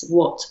goodness,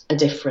 what a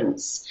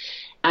difference.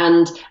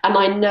 And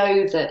I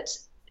know that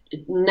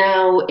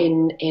now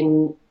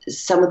in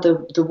some of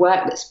the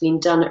work that's been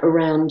done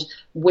around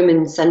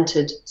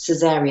women-centered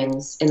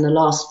cesareans in the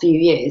last few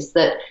years,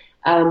 that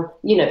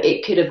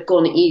it could have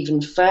gone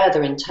even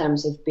further in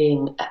terms of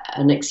being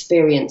an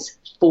experience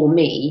for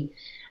me.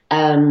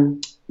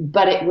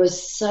 But it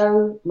was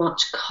so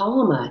much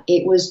calmer.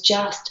 It was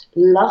just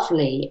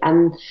lovely.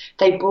 And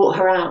they brought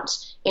her out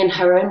in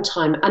her own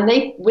time. And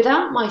they,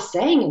 without my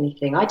saying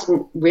anything, I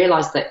didn't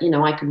realize that,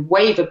 I could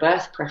waver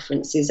birth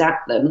preferences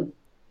at them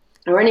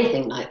or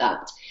anything like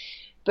that.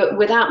 But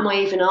without my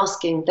even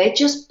asking, they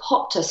just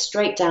popped her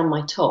straight down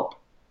my top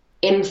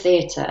in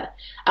theatre.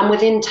 And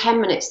within 10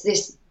 minutes,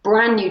 this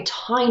brand new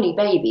tiny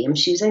baby, and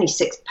she was only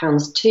 6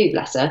 pounds 2,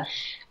 bless her,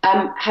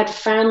 had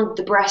found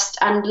the breast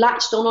and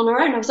latched on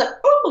her own. I was like,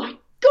 oh my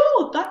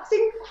God, that's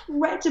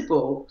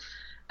incredible.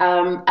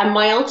 And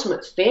my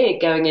ultimate fear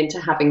going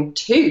into having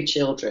 2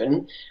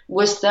 children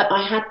was that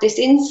I had this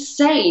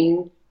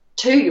insane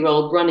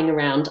 2-year-old running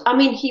around. I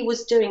mean, he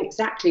was doing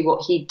exactly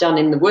what he'd done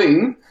in the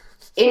womb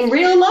in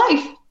real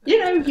life.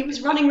 He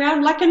was running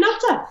around like a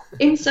nutter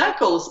in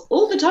circles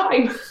all the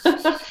time.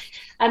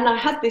 And I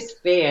had this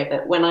fear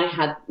that when I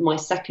had my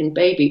second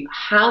baby,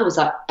 how was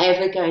I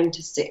ever going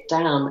to sit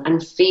down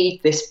and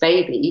feed this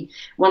baby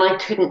when I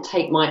couldn't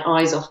take my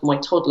eyes off my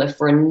toddler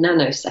for a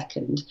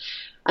nanosecond?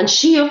 And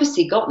she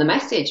obviously got the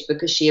message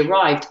because she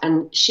arrived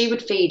and she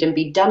would feed and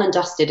be done and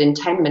dusted in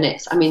 10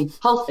 minutes. I mean,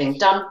 whole thing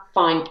done,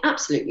 fine,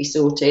 absolutely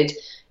sorted,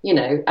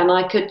 and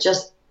I could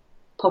just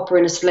pop her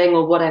in a sling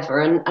or whatever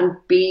and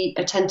be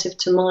attentive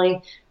to my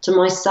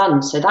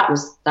son. So that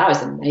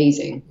was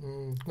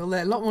amazing. Well,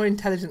 they're a lot more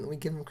intelligent than we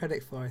give them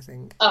credit for, I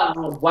think.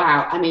 Oh,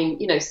 wow. I mean,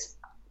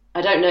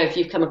 I don't know if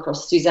you've come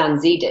across Suzanne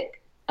Zedick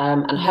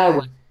and her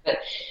work, but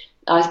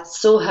I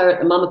saw her at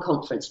the Mama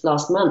Conference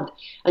last month,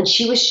 and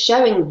she was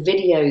showing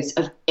videos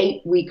of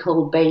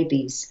 8-week-old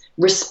babies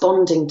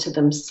responding to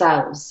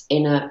themselves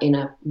in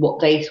a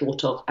what they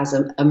thought of as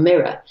a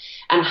mirror,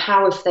 and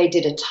how if they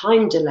did a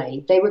time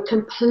delay, they were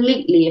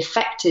completely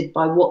affected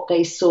by what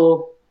they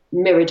saw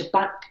mirrored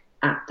back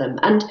at them.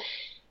 And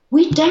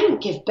we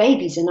don't give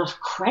babies enough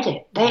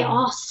credit. They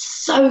are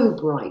so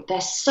bright. They're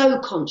so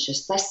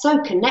conscious. They're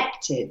so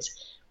connected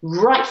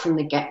right from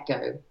the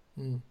get-go.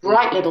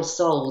 Bright little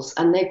souls.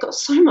 And they've got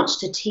so much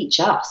to teach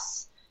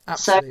us.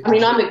 Absolutely. So, I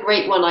mean, I'm a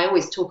great one. I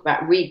always talk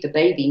about read the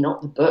baby,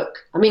 not the book.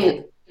 I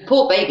mean, the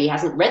poor baby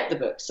hasn't read the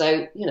book.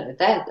 So,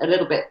 they're a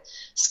little bit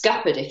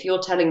scuppered if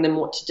you're telling them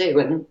what to do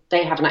and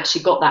they haven't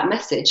actually got that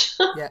message.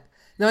 Yeah.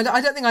 No,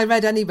 I don't think I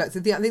read any books. I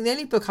think the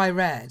only book I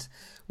read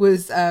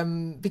was,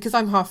 because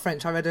I'm half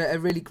French, I read a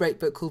really great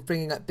book called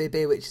Bringing Up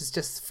Bébé, which is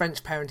just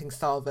French parenting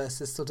style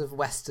versus sort of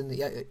Western,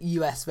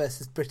 US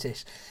versus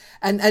British.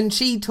 And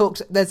she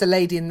talked, there's a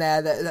lady in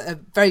there, a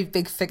very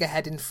big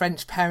figurehead in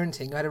French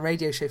parenting, who had a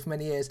radio show for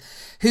many years,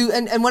 who,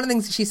 and one of the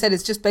things that she said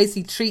is just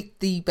basically treat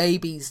the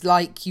babies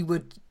like you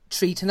would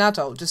treat an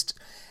adult. Just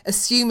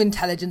assume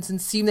intelligence and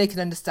assume they can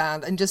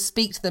understand and just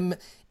speak to them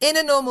in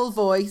a normal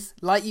voice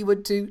like you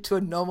would to a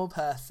normal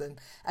person,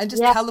 and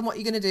just tell them what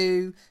you're going to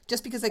do.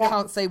 Just because they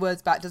can't say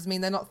words back doesn't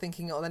mean they're not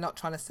thinking it or they're not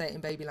trying to say it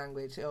in baby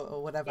language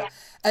or whatever.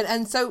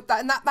 And so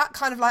that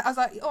kind of like, I was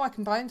like, oh, I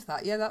can buy into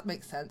that. Yeah, that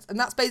makes sense. And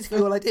that's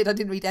basically all I did. I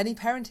didn't read any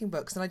parenting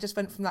books, and I just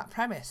went from that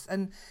premise.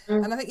 And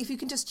I think if you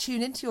can just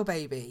tune into your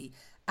baby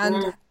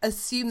and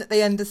assume that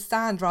they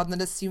understand rather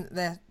than assume that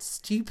they're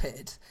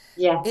stupid,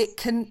 it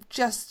can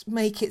just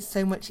make it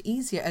so much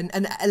easier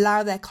and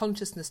allow their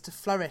consciousness to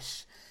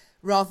flourish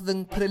rather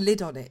than put a lid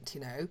on it,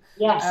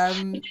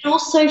 Yes. It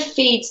also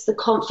feeds the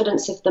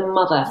confidence of the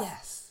mother.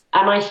 Yes.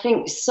 And I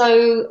think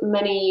so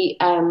many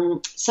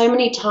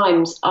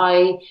times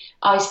I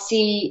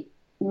see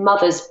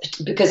mothers,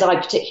 because I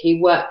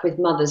particularly work with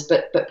mothers,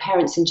 but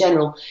parents in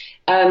general,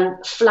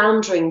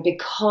 floundering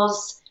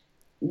because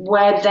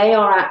where they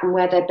are at and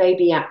where their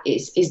baby at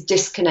is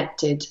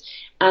disconnected.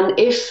 And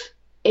if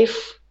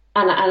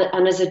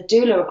as a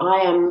doula,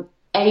 I am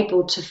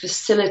able to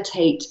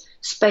facilitate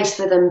space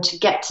for them to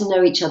get to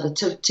know each other,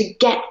 to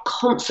get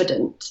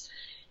confident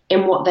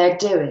in what they're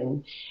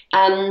doing.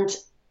 And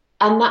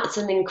that's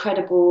an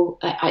incredible,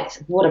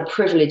 what a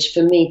privilege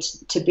for me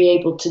to be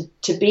able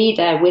to be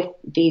there with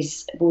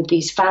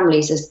these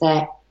families as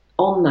they're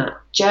on that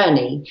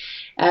journey.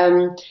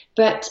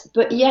 But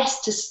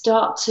yes, to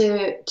start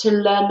to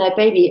learn their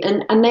baby.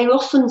 And they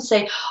often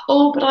say,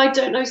 oh, but I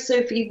don't know,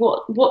 Sophie,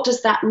 what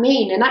does that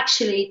mean? And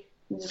actually,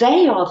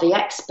 they are the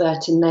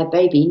expert in their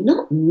baby,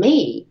 not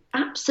me.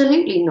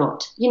 Absolutely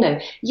not.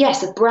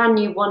 Yes, a brand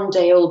new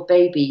 1-day-old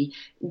baby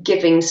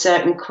giving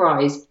certain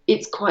cries,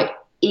 it's quite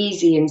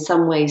easy in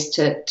some ways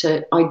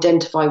to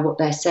identify what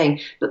they're saying.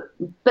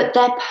 But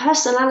their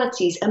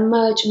personalities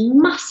emerge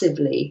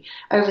massively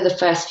over the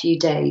first few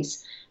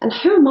days. And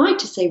who am I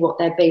to say what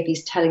their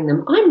baby's telling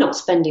them? I'm not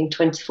spending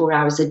 24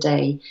 hours a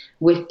day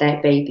with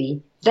their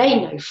baby. They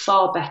know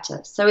far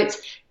better. So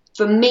it's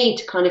for me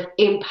to kind of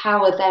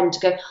empower them to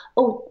go,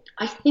 oh,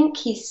 I think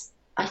he's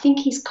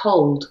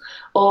cold,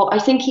 or I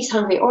think he's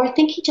hungry, or I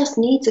think he just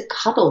needs a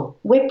cuddle.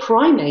 We're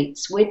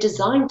primates. We're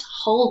designed to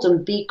hold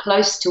and be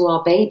close to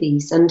our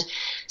babies. And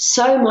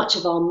so much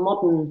of our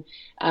modern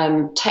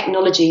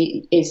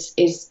technology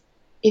is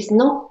is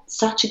not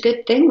such a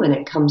good thing when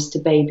it comes to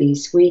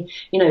babies. We,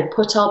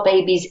 put our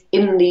babies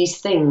in these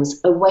things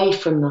away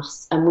from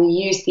us, and we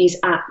use these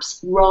apps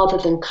rather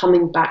than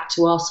coming back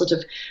to our sort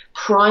of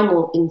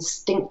primal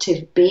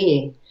instinctive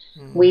being.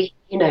 We,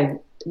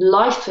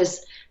 life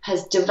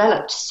has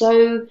developed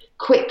so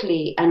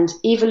quickly and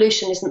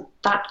evolution isn't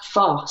that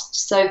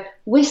fast. So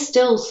we're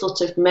still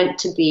sort of meant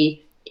to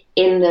be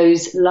in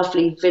those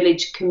lovely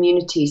village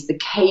communities, the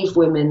cave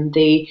women,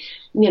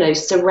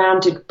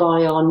 surrounded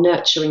by our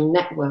nurturing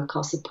network,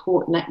 our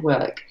support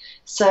network.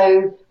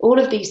 So all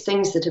of these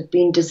things that have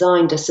been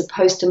designed are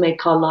supposed to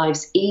make our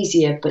lives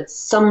easier, but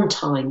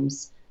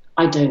sometimes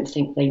I don't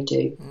think they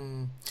do.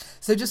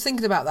 So just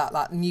thinking about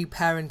that new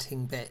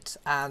parenting bit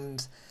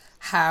and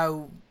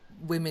how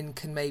women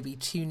can maybe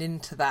tune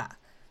into that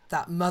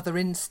mother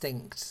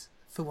instinct,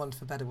 for want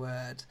of a better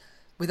word,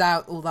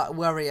 without all that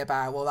worry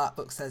about, well, that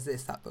book says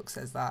this, that book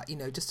says that,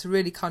 just to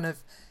really kind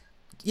of,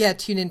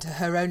 tune into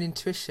her own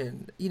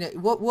intuition.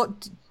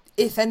 What,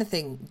 if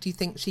anything, do you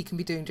think she can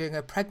be doing during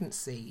her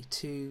pregnancy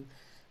to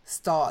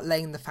start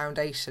laying the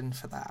foundation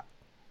for that?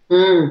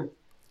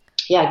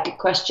 Yeah, good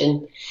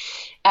question.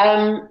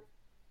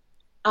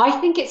 I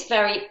think it's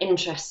very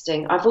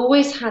interesting. I've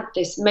always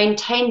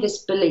maintained this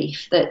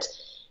belief that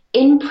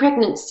in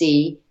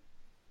pregnancy,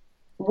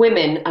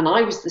 women, and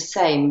I was the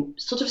same,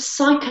 sort of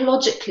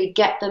psychologically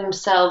get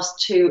themselves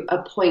to a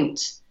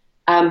point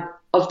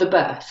of the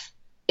birth.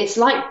 It's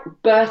like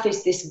birth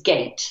is this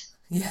gate.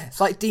 Yeah, it's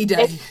like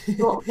D-Day.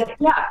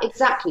 Yeah,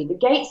 exactly. The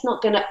gate's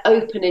not going to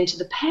open into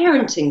the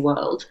parenting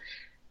world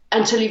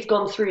until you've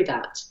gone through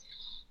that.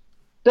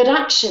 But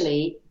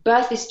actually,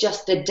 birth is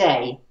just the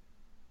day.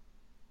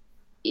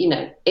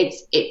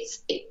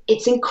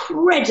 It's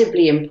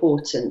incredibly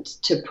important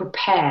to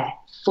prepare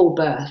for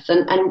birth,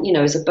 and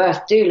as a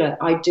birth doula,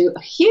 I do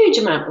a huge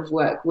amount of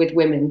work with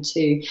women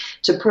to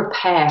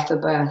prepare for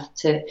birth,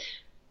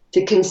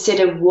 to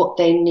consider what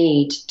they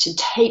need, to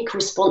take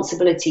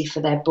responsibility for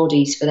their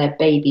bodies, for their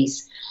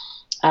babies,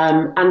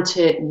 and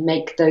to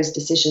make those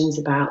decisions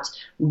about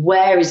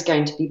where is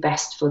going to be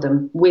best for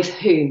them, with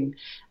whom.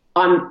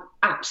 I'm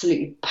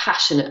absolutely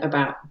passionate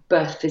about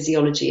birth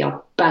physiology.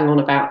 I'll bang on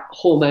about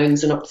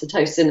hormones and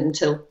oxytocin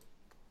until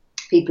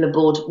people are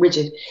bored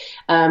rigid,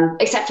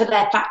 except for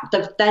their fact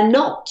that they're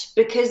not,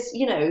 because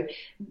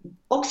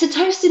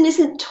oxytocin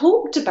isn't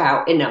talked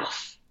about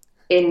enough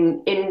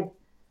in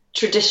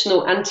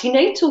traditional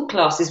antenatal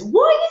classes.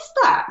 Why is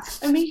that?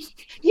 I mean,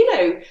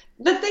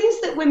 the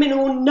things that women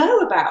all know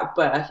about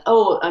birth,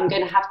 I'm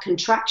going to have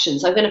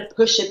contractions, I'm going to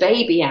push a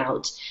baby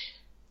out,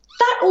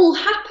 that all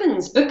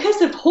happens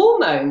because of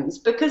hormones,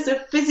 because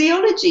of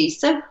physiology.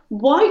 So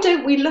why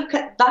don't we look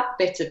at that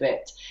bit of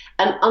it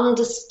and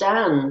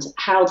understand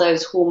how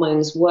those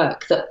hormones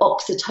work? That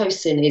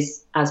oxytocin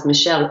is, as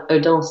Michel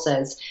Audin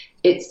says,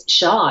 it's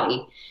shy.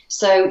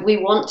 So we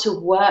want to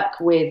work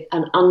with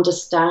and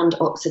understand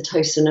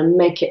oxytocin and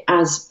make it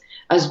as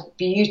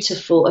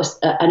beautiful as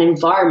an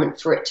environment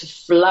for it to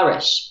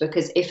flourish,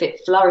 because if it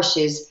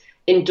flourishes,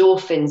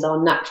 endorphins,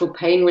 our natural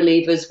pain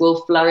relievers,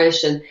 will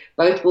flourish, and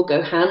both will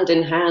go hand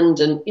in hand,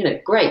 and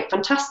great,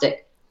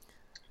 fantastic.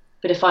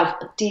 But if I've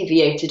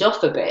deviated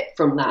off a bit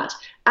from that,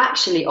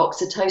 actually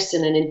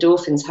oxytocin and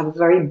endorphins have a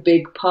very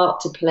big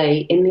part to play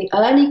in the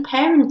early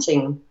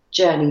parenting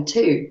journey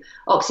too.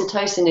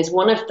 Oxytocin is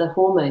one of the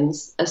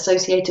hormones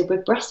associated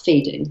with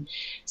breastfeeding.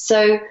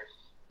 So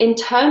in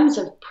terms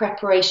of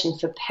preparation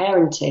for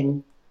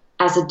parenting,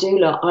 as a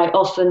doula, I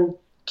often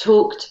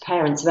talk to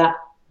parents about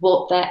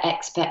what their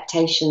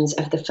expectations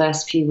of the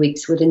first few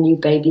weeks with a new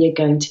baby are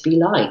going to be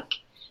like.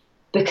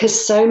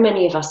 Because so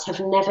many of us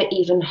have never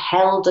even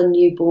held a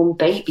newborn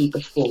baby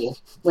before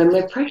when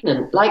we're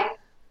pregnant. Like,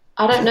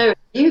 I don't know if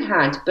you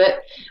had,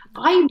 but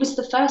I was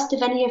the first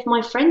of any of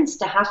my friends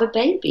to have a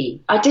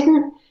baby. I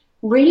didn't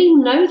really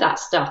know that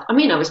stuff. I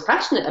mean, I was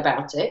passionate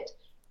about it,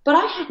 but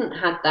I hadn't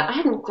had that. I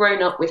hadn't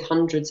grown up with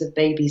hundreds of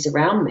babies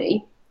around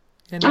me.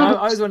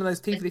 I was one of those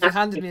people, if you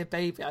handed me a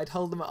baby, I'd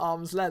hold them at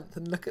arm's length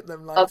and look at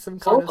them like some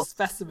kind of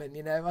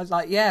specimen, I was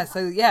like,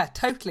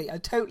 totally. I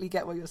totally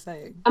get what you're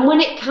saying. And when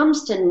it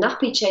comes to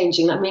nappy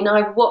changing, I mean,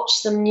 I watch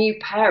some new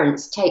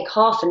parents take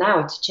half an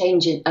hour to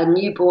change a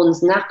newborn's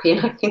nappy,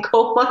 and I think,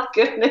 oh my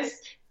goodness,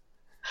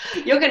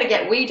 you're going to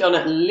get weed on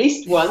at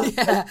least once.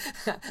 Yeah.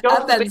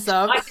 And then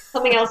some. I get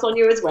something else on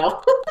you as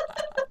well.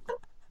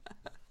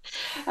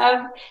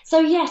 So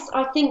yes,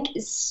 I think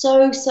it's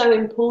so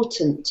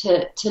important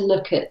to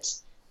look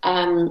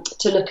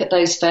at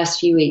those first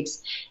few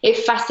weeks. It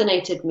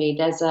fascinated me.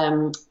 There's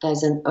an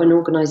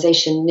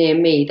organisation near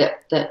me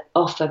that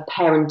offer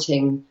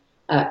parenting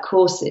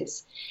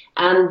courses,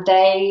 and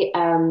they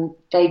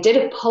did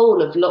a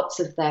poll of lots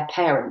of their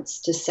parents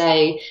to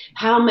say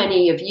how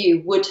many of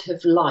you would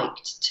have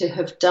liked to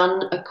have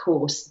done a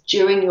course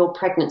during your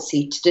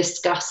pregnancy to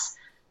discuss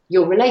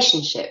your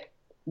relationship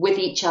with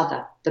each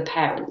other, the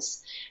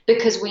parents,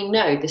 because we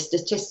know the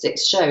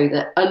statistics show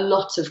that a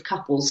lot of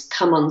couples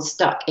come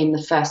unstuck in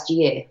the first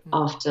year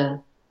after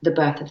the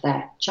birth of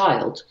their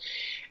child.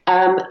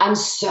 And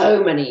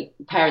so many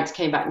parents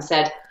came back and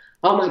said,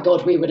 Oh my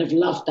God, we would have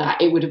loved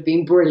that. It would have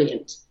been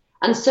brilliant.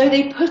 And so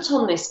they put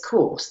on this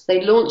course.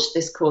 They launched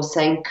this course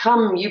saying,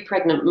 come, you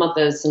pregnant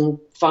mothers and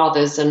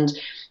fathers, and,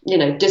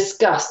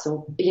 discuss, or,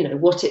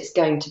 what it's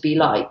going to be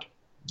like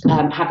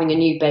having a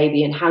new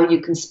baby and how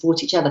you can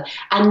support each other.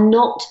 And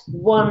not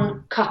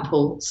one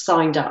couple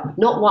signed up,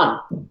 not one.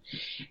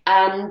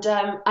 And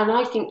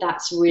I think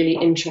that's really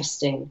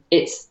interesting.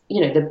 It's,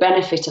 the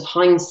benefit of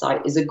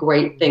hindsight is a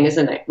great thing,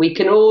 isn't it? We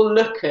can all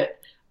look at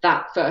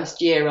that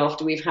first year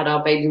after we've had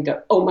our baby and go,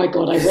 oh my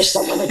God, I wish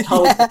someone had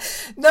told me.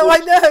 No, I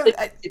know.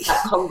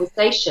 That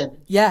conversation.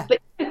 Yeah. But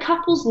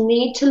couples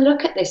need to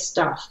look at this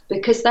stuff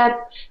because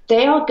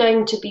they are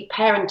going to be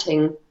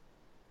parenting,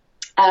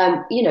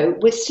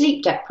 with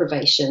sleep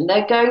deprivation.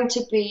 They're going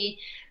to be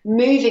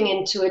moving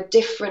into a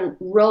different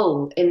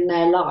role in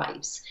their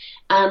lives.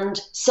 And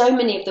so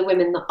many of the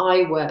women that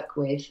I work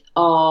with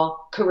are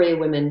career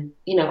women.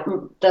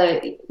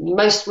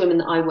 Most women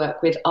that I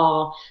work with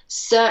are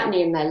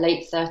certainly in their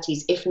late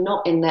 30s, if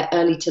not in their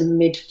early to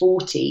mid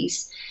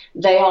 40s.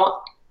 They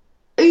are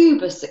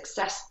uber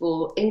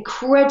successful,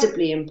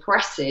 incredibly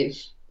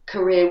impressive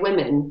career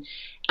women.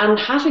 And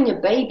having a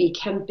baby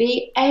can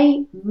be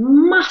a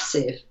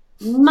massive,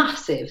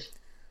 massive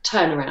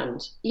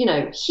turnaround,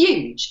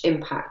 huge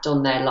impact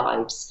on their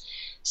lives.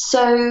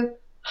 So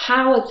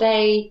how are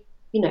they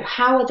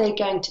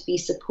going to be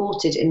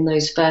supported in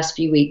those first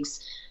few weeks,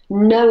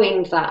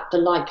 knowing that the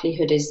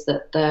likelihood is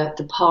that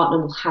the partner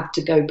will have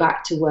to go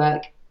back to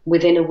work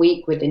within a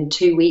week, within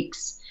 2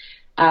 weeks?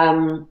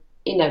 Wouldn't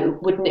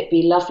it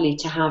be lovely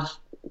to have,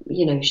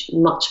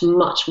 much,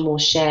 much more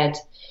shared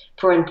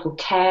parental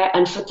care,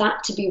 and for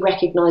that to be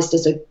recognised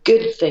as a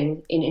good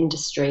thing in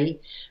industry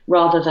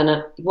rather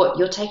than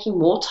you're taking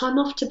more time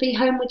off to be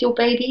home with your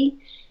baby,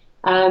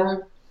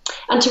 and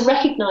to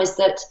recognise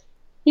that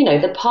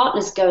the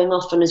partner's going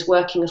off and is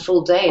working a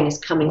full day and is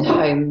coming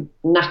home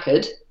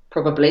knackered,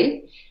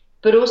 probably,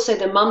 but also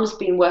the mum's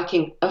been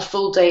working a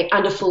full day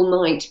and a full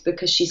night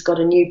because she's got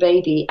a new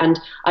baby. And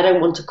I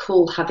don't want to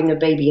call having a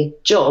baby a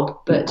job,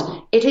 but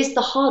it is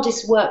the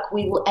hardest work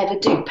we will ever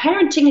do.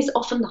 Parenting is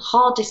often the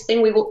hardest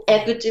thing we will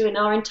ever do in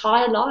our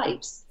entire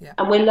lives. Yeah.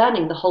 And we're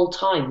learning the whole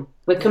time.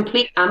 We're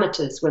complete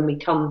amateurs when we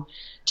come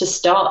to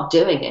start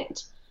doing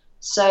it.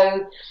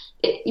 So,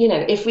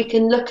 if we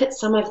can look at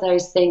some of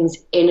those things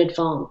in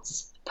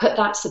advance, put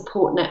that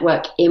support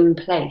network in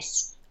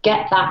place,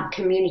 get that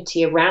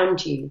community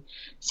around you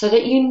so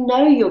that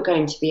you're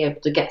going to be able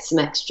to get some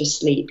extra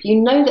sleep. You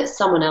know that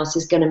someone else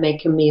is going to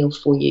make a meal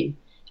for you.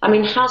 I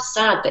mean, how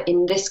sad that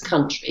in this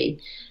country,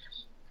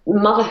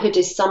 motherhood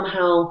is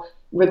somehow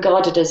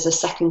regarded as a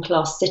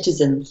second-class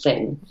citizen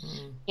thing.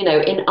 Mm.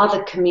 In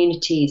other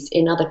communities,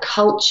 in other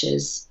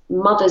cultures,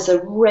 mothers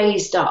are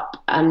raised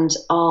up and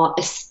are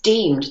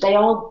esteemed. They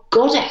are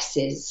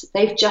goddesses.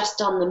 They've just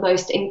done the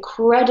most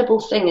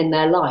incredible thing in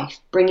their life,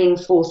 bringing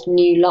forth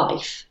new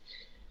life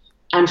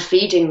and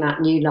feeding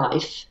that new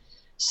life.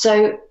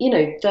 So,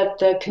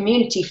 the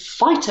community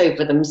fight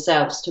over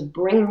themselves to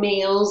bring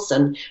meals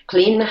and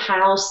clean the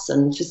house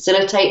and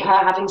facilitate her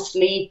having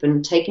sleep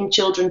and taking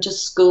children to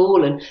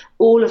school and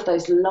all of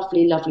those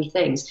lovely, lovely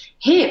things.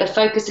 Here, the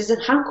focus is on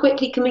how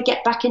quickly can we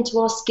get back into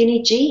our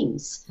skinny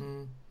jeans?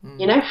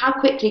 How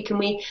quickly can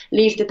we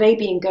leave the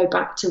baby and go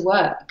back to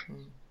work?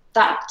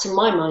 That, to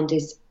my mind,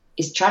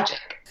 is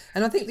tragic.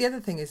 And I think the other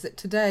thing is that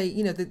today,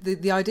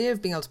 the idea of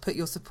being able to put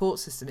your support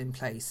system in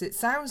place, it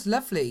sounds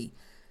lovely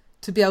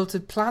to be able to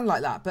plan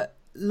like that, but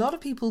a lot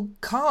of people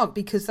can't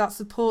because that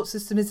support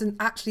system isn't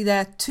actually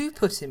there to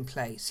put in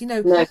place.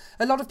 No.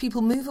 A lot of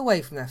people move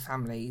away from their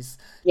families,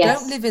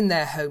 don't live in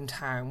their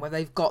hometown where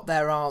they've got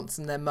their aunts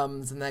and their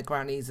mums and their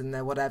grannies and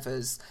their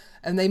whatevers.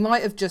 And they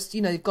might have just,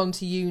 they've gone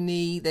to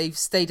uni, they've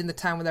stayed in the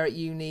town where they're at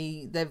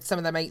uni, some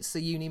of their mates are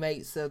uni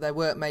mates or their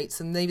work mates,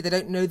 and maybe they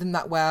don't know them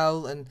that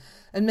well, and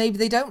maybe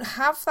they don't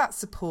have that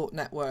support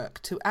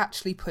network to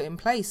actually put in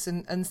place.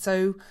 And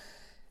so,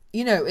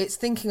 it's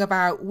thinking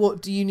about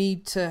what do you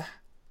need to,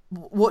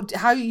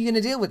 how are you going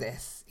to deal with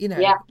this?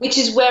 Yeah, which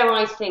is where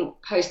I think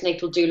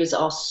postnatal doulas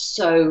are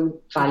so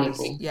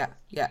valuable.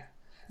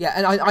 Yeah,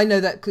 and I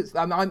know that because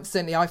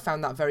I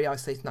found that very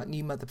isolating, that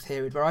new mother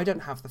period where I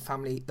don't have the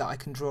family that I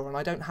can draw on.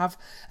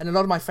 And a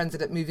lot of my friends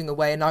ended up moving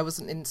away, and I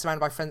wasn't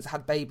surrounded by friends that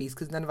had babies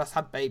because none of us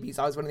had babies.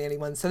 I was one of the only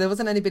ones. So there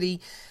wasn't anybody,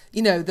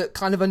 that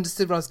kind of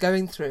understood what I was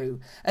going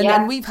through.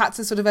 And we've had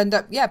to sort of end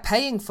up,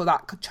 paying for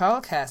that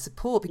childcare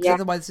support because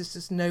otherwise there's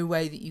just no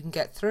way that you can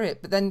get through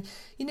it. But then,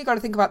 you've got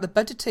to think about the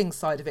budgeting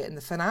side of it and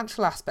the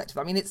financial aspect of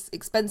it. I mean, it's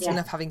expensive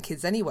enough having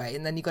kids anyway,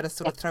 and then you've got to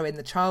sort of throw in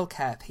the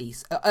childcare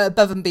piece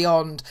above and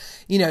beyond,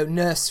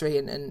 nursery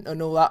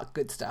and all that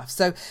good stuff.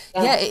 So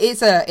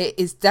it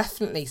is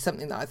definitely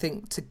something that I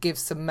think to give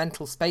some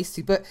mental space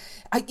to. But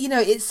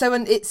it's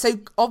so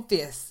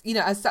obvious,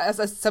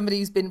 as somebody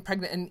who's been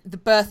pregnant, and the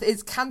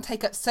birth can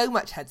take up so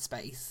much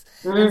headspace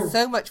and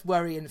so much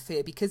worry and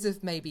fear because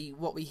of maybe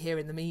what we hear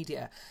in the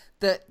media.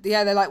 That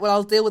they're like, well,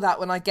 I'll deal with that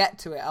when I get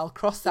to it. I'll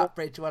cross that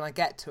bridge when I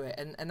get to it.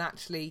 And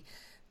actually,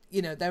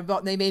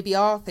 they maybe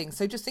are things.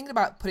 So just thinking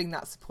about putting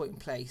that support in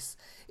place.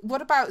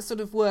 What about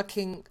sort of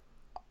working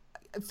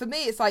for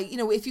me, it's like,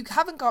 if you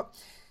haven't got,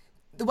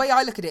 the way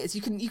I look at it is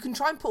you can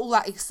try and put all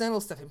that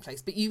external stuff in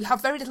place, but you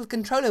have very little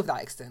control over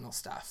that external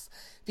stuff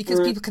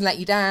because people can let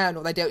you down,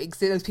 or they don't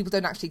exist. Those people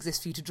don't actually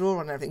exist for you to draw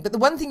on and everything. But the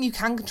one thing you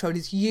can control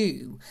is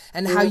you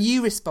and how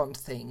you respond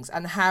to things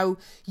and how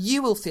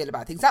you will feel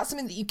about things. That's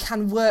something that you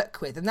can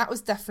work with. And that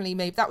was definitely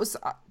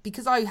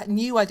because I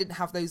knew I didn't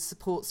have those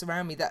supports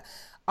around me, that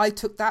I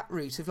took that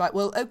route of like,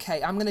 well,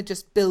 okay, I'm going to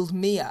just build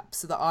me up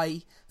so that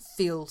I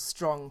feel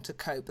strong to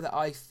cope, that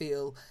I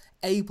feel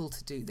able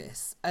to do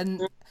this. And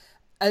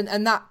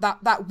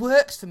that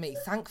worked for me,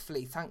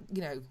 thankfully,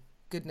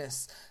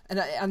 goodness. And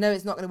I know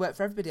it's not going to work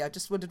for everybody. I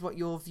just wondered what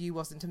your view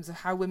was in terms of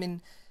how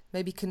women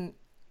maybe can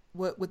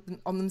work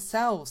on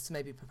themselves to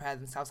maybe prepare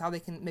themselves, how they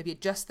can maybe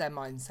adjust their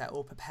mindset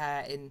or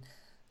prepare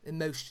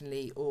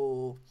emotionally.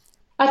 Or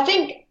I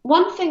think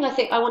one thing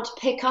I want to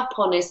pick up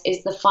on is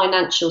the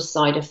financial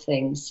side of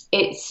things.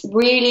 It's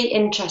really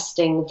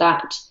interesting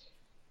that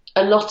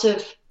a lot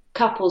of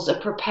couples are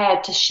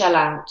prepared to shell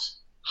out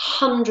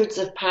hundreds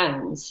of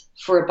pounds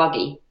for a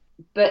buggy,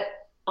 but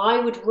I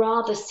would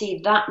rather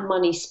see that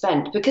money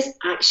spent, because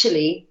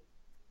actually,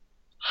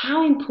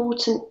 how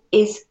important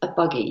is a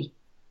buggy?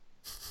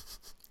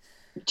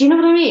 Do you know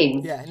what I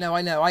mean? Yeah, no,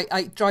 I know.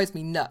 It drives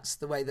me nuts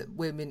the way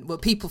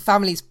that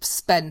families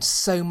spend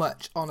so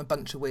much on a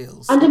bunch of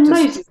wheels. And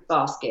Moses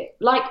basket.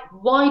 Like,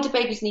 why do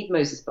babies need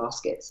Moses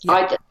baskets?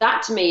 Yeah.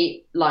 That to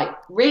me, like,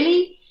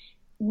 really?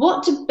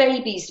 What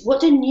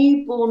do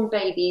newborn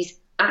babies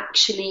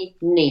actually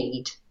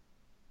need?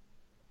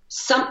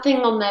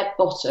 Something on their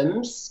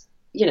bottoms.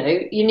 You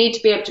need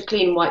to be able to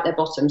clean and wipe their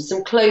bottoms,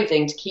 some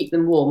clothing to keep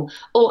them warm,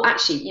 or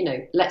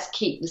actually, let's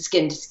keep the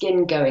skin to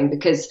skin going,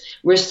 because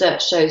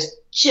research shows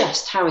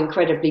just how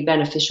incredibly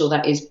beneficial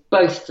that is,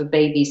 both for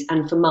babies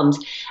and for mums.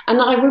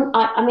 And I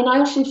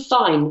often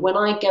find when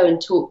I go and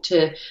talk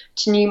to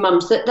new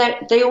mums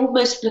that they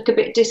almost look a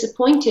bit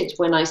disappointed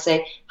when I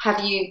say,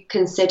 have you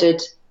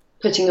considered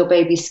putting your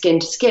baby skin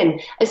to skin,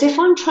 as if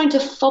I'm trying to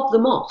fob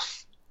them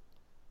off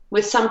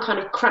with some kind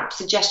of crap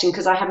suggestion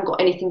because I haven't got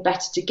anything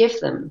better to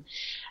give them.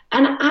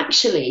 And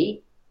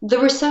actually, the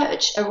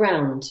research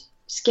around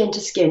skin to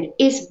skin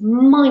is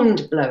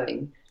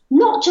mind-blowing,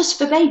 not just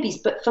for babies,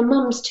 but for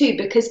mums too,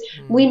 because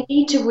we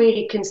need to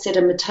really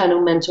consider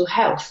maternal mental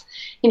health.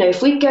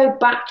 If we go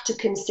back to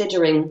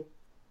considering,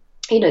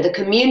 the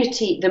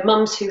community, the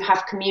mums who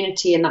have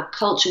community in that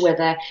culture where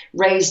they're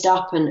raised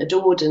up and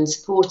adored and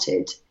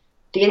supported,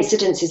 the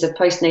incidences of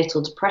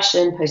postnatal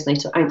depression,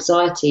 postnatal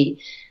anxiety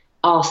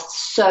are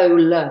so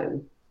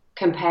low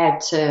compared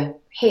to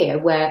here,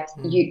 where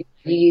you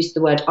use the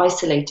word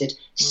isolated.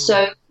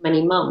 So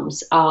many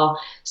mums are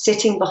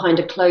sitting behind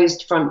a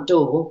closed front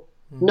door,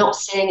 not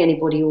seeing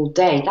anybody all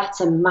day.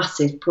 That's a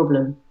massive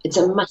problem. It's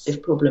a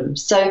massive problem.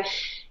 So,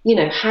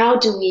 how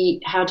do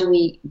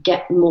we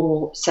get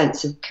more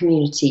sense of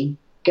community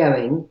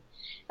going?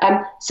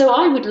 So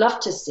I would love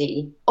to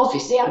see,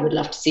 obviously I would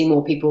love to see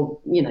more people,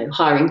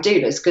 hiring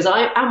doulas, because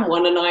I am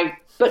one,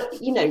 but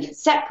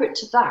separate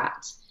to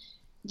that,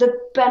 the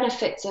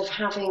benefits of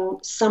having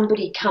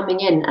somebody coming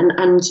in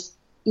and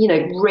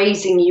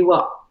raising you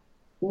up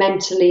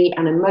mentally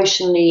and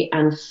emotionally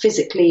and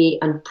physically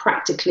and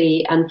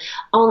practically, and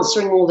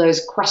answering all those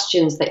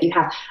questions that you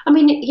have. I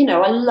mean,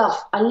 I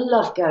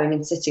love going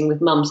and sitting with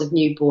mums of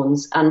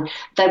newborns, and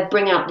they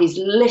bring out these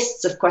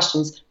lists of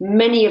questions,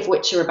 many of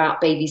which are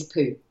about baby's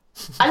poo.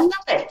 I love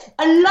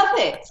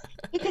it,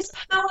 because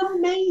how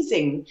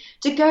amazing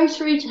to go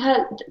through to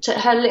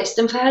her list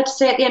and for her to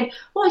say at the end,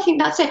 I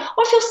think that's it.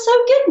 I feel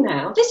so good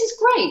now. This is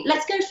great.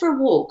 Let's go for a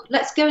walk.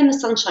 Let's go in the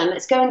sunshine.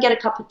 Let's go and get a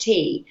cup of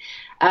tea.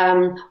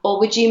 Or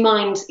would you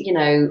mind,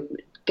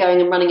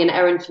 going and running an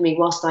errand for me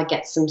whilst I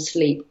get some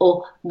sleep,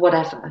 or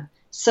whatever.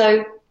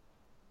 So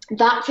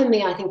that for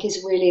me, I think,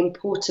 is really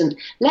important.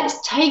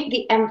 Let's take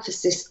the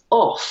emphasis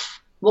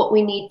off what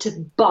we need to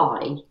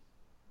buy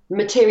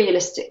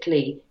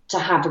materialistically to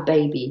have a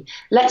baby.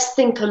 Let's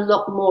think a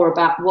lot more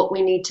about what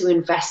we need to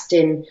invest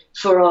in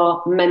for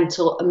our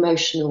mental,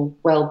 emotional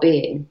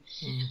well-being.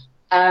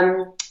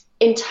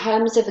 In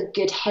terms of a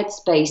good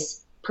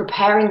headspace,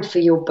 preparing for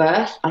your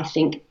birth, I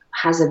think,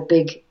 has a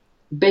big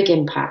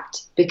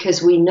impact,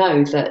 because we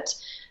know that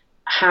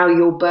how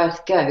your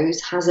birth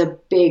goes has a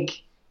big,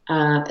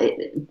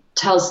 it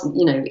tells,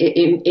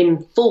 it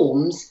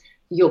informs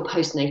your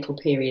postnatal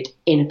period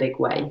in a big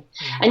way.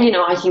 And,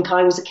 I think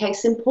I was a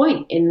case in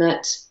point in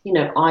that,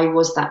 I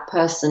was that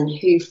person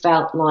who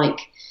felt like,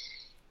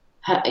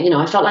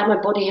 I felt like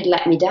my body had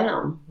let me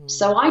down.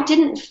 So I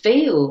didn't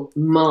feel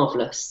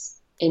marvelous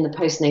in the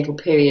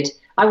postnatal period.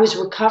 I was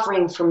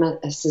recovering from a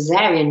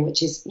cesarean,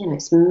 which is,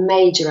 it's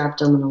major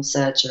abdominal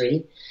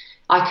surgery.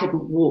 I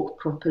couldn't walk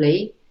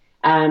properly.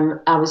 I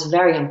was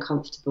very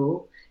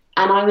uncomfortable,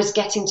 and I was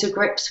getting to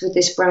grips with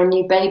this brand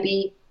new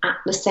baby at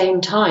the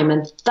same time,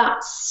 and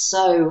that's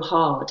so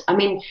hard. I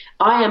mean,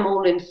 I am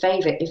all in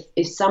favour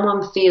if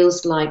someone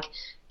feels like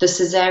the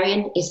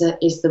cesarean is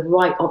the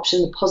right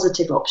option, the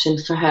positive option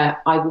for her.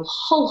 I will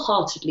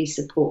wholeheartedly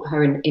support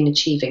her in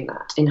achieving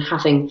that, in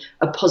having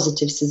a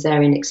positive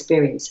cesarean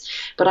experience.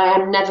 But I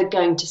am never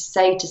going to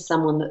say to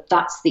someone that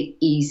that's the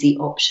easy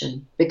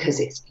option, because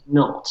it's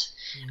not.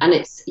 And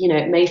it's,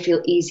 it may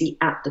feel easy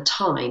at the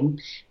time,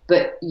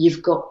 but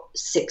you've got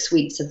 6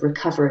 weeks of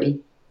recovery,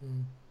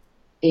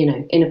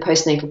 in a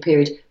postnatal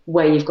period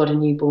where you've got a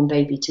newborn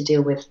baby to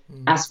deal with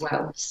as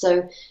well.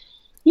 So,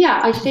 yeah,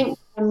 I think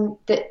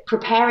that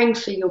preparing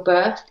for your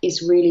birth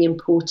is really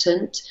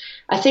important.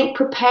 I think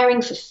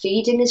preparing for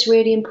feeding is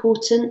really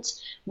important.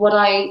 What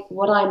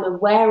I'm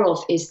aware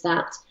of is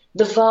that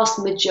the vast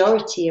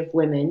majority of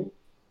women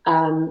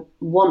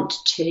want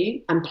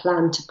to and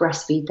plan to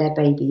breastfeed their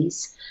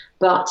babies,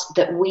 but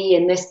that we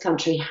in this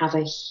country have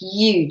a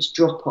huge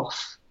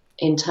drop-off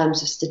in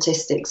terms of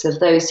statistics of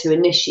those who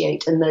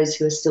initiate and those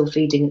who are still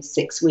feeding at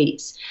 6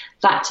 weeks.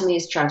 That to me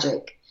is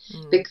tragic,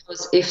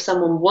 because if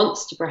someone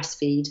wants to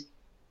breastfeed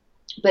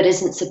but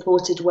isn't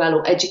supported well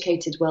or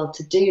educated well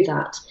to do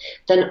that,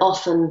 then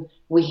often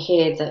we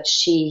hear that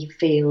she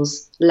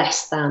feels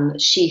less than, that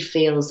she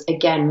feels,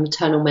 again,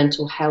 maternal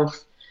mental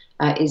health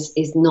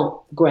is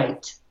not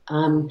great.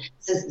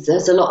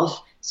 There's a lot of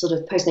sort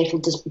of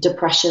postnatal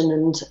depression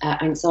and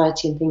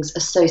anxiety and things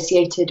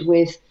associated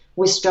with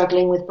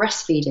struggling with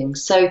breastfeeding.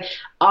 So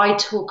I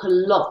talk a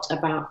lot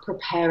about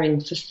preparing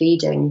for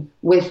feeding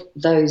with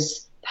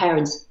those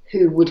parents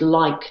who would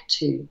like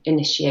to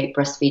initiate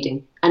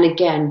breastfeeding. And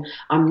again,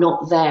 I'm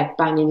not there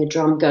banging a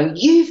drum going,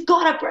 you've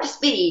got to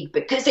breastfeed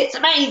because it's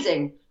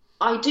amazing.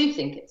 I do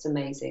think it's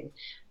amazing,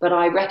 but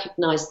I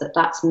recognise that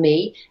that's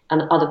me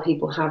and other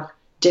people have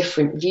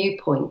different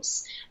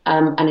viewpoints.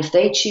 And if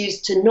they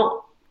choose to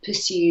not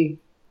pursue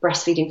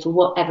breastfeeding for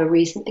whatever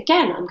reason,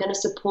 again, I'm going to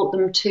support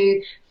them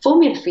to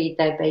formula feed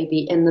their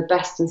baby in the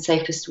best and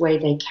safest way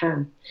they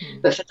can.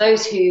 But for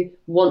those who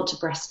want to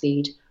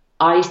breastfeed,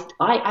 I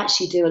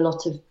actually do a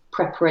lot of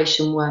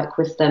preparation work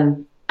with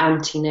them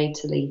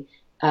antenatally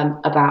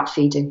about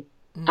feeding,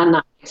 and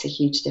that makes a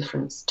huge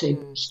difference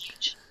too.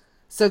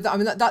 So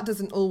that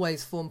doesn't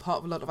always form part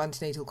of a lot of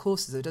antenatal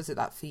courses, or does it?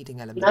 That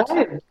feeding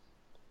element?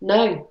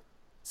 No.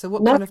 So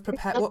what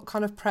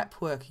kind of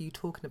prep work are you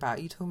talking about?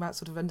 Are you talking about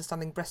sort of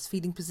understanding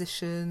breastfeeding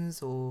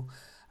positions, or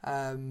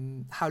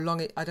how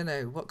long I don't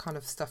know, what kind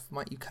of stuff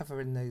might you cover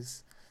in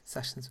those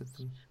sessions with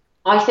them?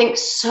 I think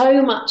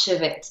so much of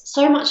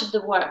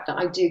the work that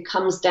I do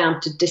comes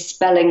down to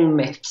dispelling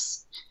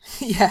myths.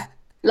 Yeah.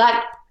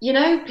 Like,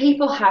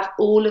 people have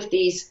all of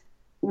these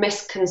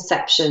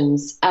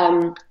misconceptions.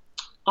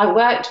 I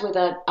met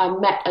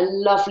a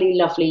lovely,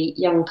 lovely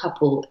young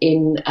couple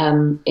in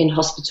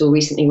hospital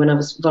recently when I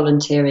was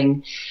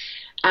volunteering,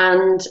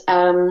 and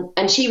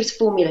she was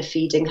formula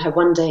feeding her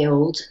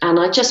 1-day-old, and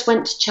I just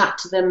went to chat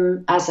to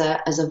them as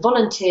a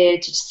volunteer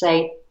to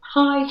say,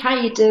 hi, how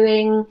you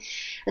doing?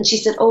 And she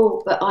said,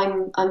 oh, but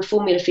I'm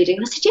formula feeding.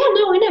 And I said, yeah,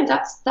 no, I know,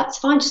 that's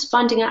fine. Just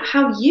finding out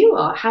how you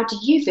are. How do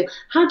you feel?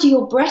 How do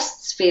your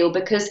breasts feel?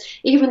 Because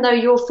even though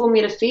you're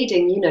formula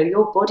feeding,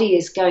 your body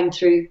is going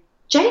through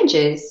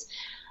changes.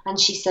 And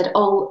she said,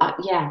 oh,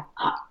 yeah,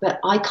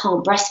 but I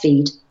can't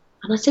breastfeed.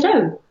 And I said,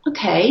 oh,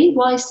 okay,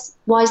 why is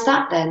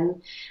that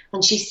then?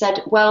 And she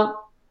said,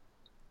 well,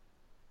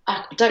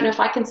 I don't know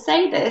if I can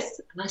say this.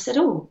 And I said,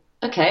 oh,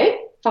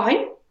 okay,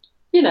 fine,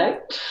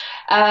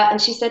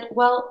 And she said,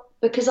 well,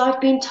 because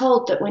I've been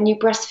told that when you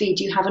breastfeed,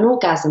 you have an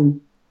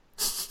orgasm.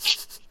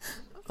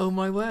 Oh,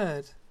 my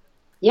word.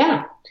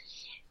 Yeah.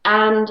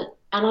 And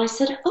I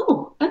said,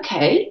 oh,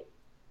 okay,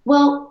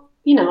 well,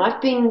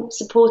 I've been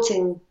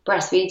supporting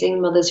breastfeeding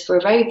mothers for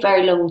a very,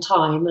 very long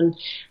time, and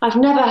I've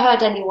never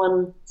heard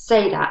anyone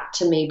say that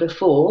to me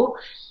before.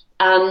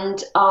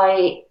 But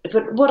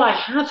what I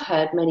have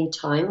heard many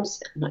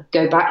times, and I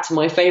go back to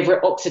my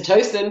favourite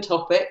oxytocin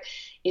topic,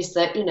 is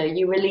that,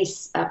 you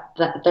release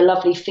the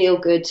lovely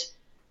feel-good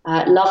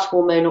love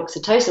hormone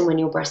oxytocin when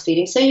you're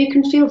breastfeeding, so you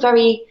can feel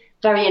very,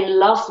 very in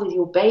love with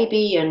your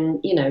baby, and,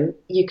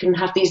 you can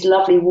have these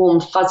lovely, warm,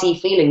 fuzzy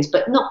feelings,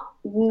 but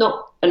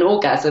not an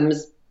orgasm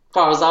as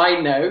far as I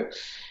know.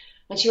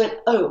 And she went,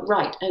 oh,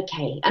 right,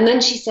 okay. And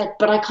then she said,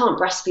 but I can't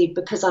breastfeed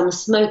because I'm a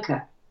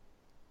smoker.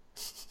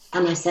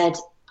 And I said,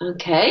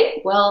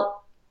 okay,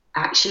 well,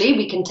 actually,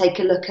 we can take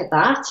a look at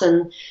that,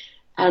 and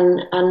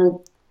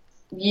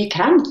you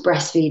can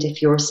breastfeed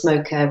if you're a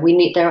smoker.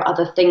 There are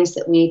other things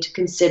that we need to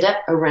consider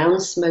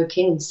around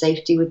smoking and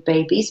safety with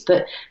babies,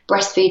 but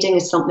breastfeeding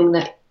is something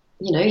that,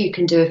 you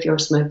can do if you're a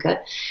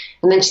smoker.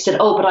 And then she said,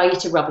 oh, but I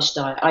eat a rubbish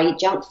diet. I eat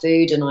junk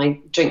food and I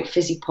drink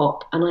fizzy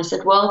pop. And I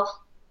said, well,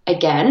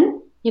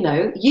 again,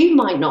 you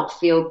might not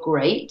feel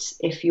great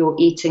if you're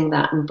eating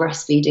that and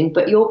breastfeeding,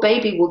 but your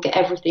baby will get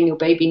everything your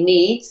baby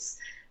needs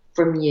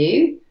from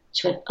you.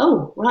 She went,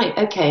 oh, right,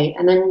 okay.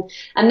 And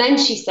then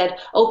she said,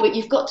 oh, but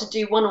you've got to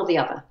do one or the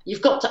other.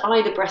 You've got to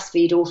either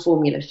breastfeed or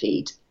formula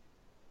feed.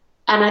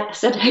 And I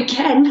said,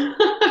 again,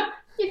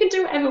 you can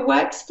do whatever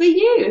works for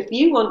you if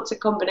you want to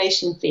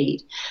combination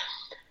feed.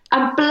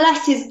 And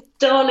bless his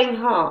darling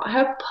heart,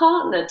 her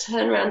partner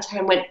turned around to her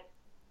and went,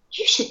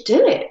 you should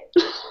do it.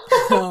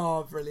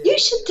 Oh, brilliant. You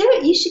should do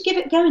it. You should give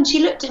it a go. And she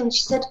looked at me and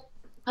she said,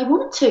 I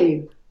want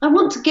to. I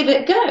want to give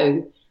it a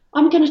go.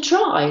 I'm going to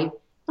try.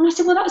 And I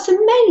said, well, that's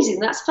amazing.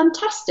 That's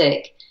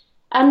fantastic.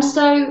 And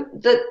so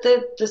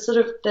the sort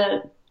of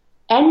the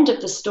end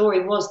of the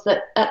story was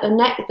that at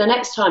the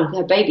next time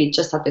her baby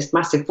just had this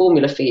massive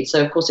formula feed,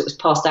 so of course it was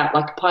passed out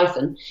like a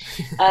python.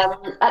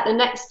 At the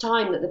next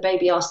time that the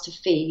baby asked to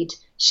feed,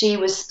 she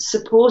was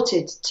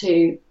supported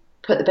to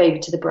put the baby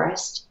to the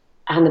breast,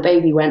 and the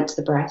baby went to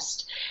the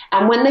breast.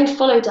 And when they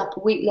followed up a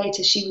week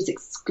later, she was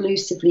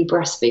exclusively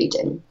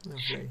breastfeeding.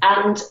 Lovely.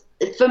 And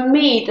for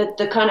me,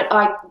 the kind of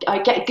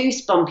I get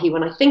goosebumpy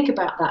when I think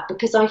about that,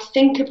 because I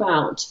think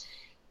about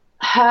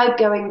her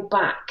going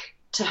back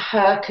to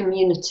her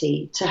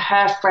community, to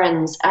her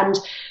friends,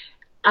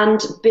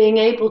 and being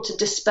able to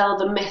dispel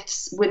the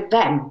myths with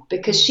them,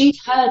 because she'd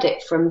heard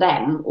it from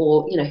them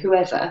or, you know,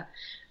 whoever.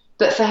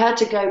 But for her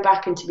to go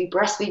back and to be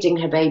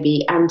breastfeeding her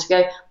baby and to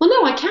go, well,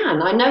 no, I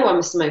can. I know I'm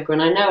a smoker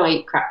and I know I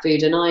eat crap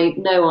food and I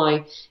know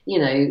I, you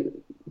know,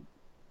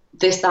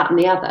 this, that and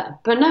the other.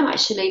 But no,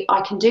 actually,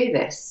 I can do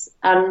this.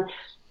 And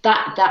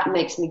that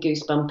makes me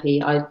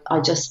goosebumpy. I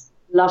just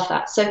love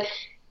that. So,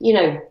 you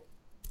know,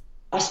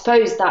 I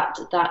suppose that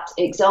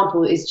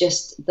example is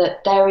just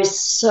that there is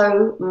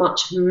so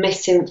much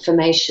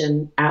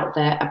misinformation out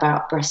there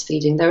about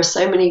breastfeeding. There are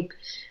so many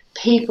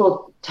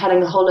people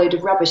telling a whole load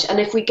of rubbish. And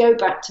if we go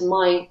back to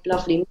my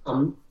lovely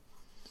mum,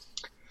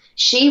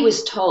 she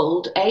was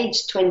told,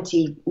 age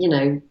 20,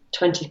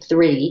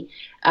 23,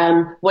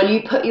 well,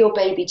 you put your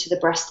baby to the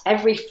breast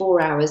every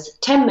 4 hours,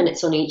 10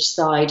 minutes on each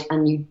side,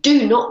 and you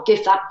do not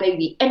give that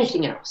baby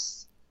anything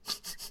else.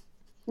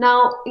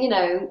 Now, you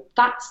know,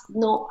 that's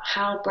not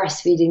how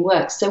breastfeeding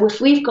works. So if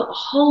we've got a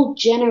whole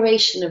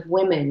generation of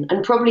women,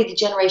 and probably the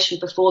generation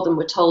before them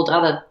were told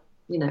other,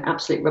 you know,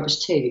 absolute rubbish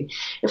too.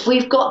 If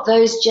we've got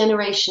those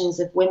generations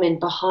of women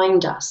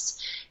behind us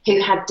who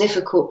had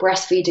difficult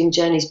breastfeeding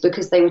journeys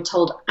because they were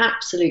told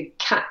absolute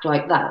cack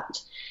like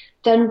that,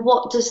 then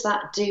what does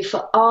that do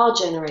for our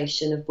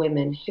generation of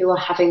women who are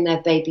having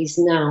their babies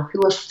now, who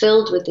are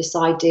filled with this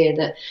idea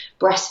that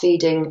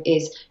breastfeeding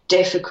is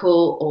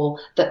difficult or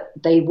that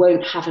they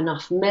won't have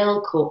enough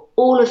milk or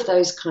all of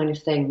those kind of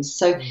things.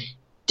 So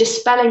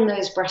dispelling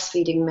those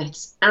breastfeeding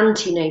myths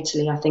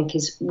antenatally, I think,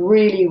 is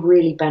really,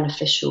 really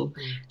beneficial.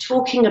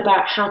 Talking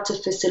about how to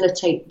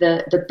facilitate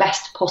the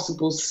best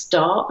possible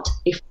start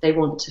if they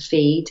want to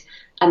feed.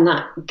 And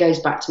that goes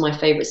back to my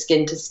favourite,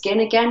 skin to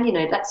skin again. You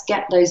know, let's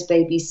get those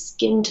babies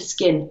skin to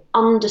skin,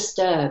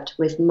 undisturbed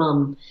with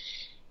mum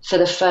for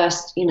the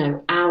first, you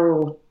know, hour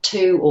or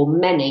two or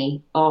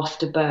many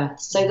after birth,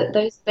 so that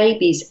those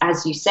babies,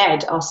 as you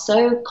said, are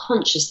so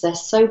conscious, they're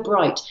so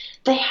bright,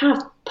 they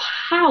have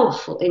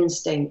powerful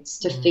instincts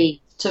to feed,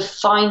 to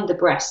find the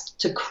breast,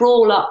 to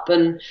crawl up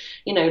and,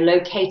 you know,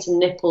 locate a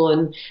nipple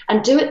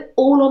and do it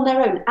all on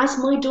their own, as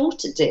my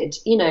daughter did.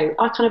 You know,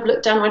 I kind of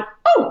looked down and went,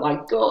 oh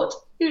my God,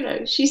 you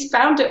know, she's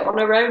found it on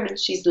her own and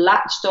she's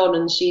latched on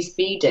and she's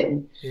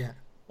feeding. Yeah.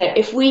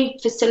 If we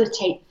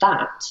facilitate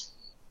that,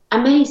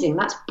 amazing,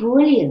 that's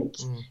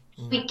brilliant.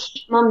 If we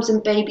keep mums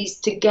and babies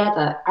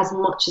together as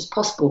much as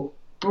possible,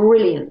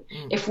 brilliant.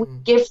 If we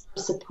give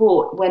them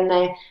support when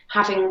they're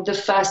having the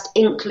first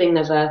inkling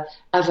of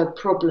a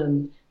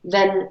problem,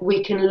 then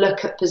we can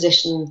look at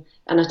position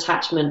and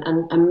attachment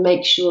and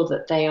make sure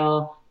that they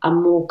are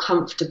more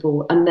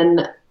comfortable, and then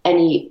that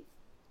any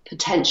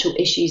potential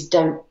issues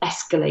don't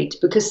escalate,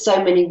 because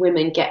so many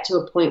women get to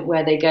a point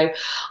where they go,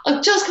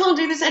 I just can't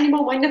do this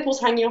anymore, my nipple's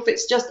hanging off,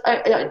 it's just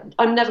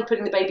I'm never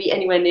putting the baby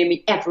anywhere near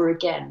me ever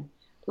again.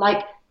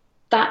 Like,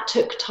 that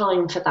took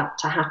time for that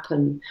to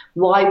happen.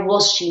 Why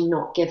was she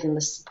not given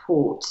the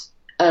support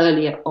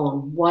earlier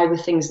on? Why were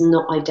things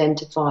not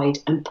identified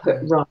and put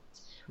right?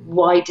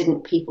 Why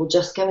didn't people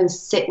just go and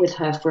sit with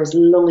her for as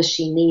long as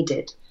she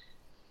needed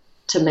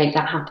to make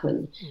that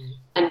happen?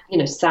 And, you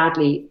know,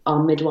 sadly,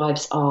 our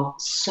midwives are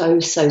so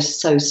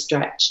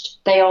stretched.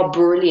 They are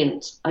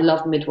brilliant. I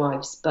love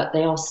midwives, but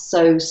they are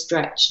so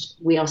stretched.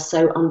 We are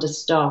so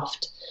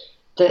understaffed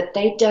that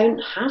they don't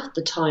have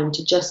the time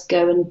to just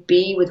go and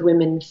be with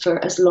women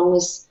for as long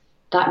as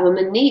that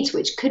woman needs,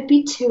 which could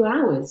be 2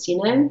 hours, you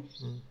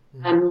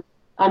know?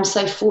 I'm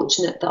so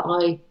fortunate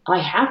that I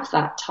have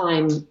that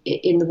time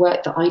in the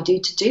work that I do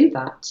to do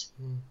that.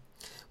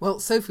 Well,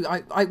 Sophie,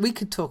 we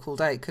could talk all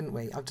day, couldn't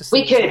we?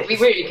 We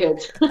really could.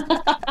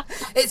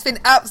 It's been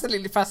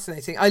absolutely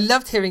fascinating. I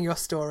loved hearing your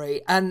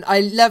story, and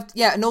I loved,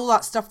 and all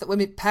that stuff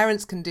that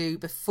parents can do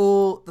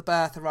before the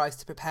birth arrives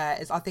to prepare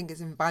I think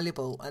is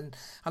invaluable. And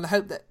I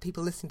hope that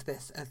people listening to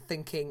this are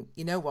thinking,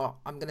 you know what,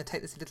 I'm going to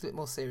take this a little bit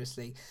more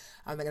seriously,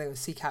 and they're going to go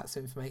seek out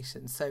some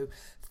information. So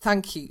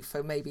thank you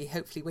for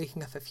hopefully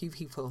waking up a few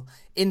people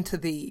into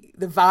the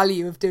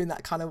value of doing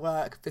that kind of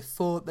work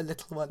before the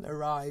little one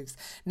arrives.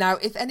 Now,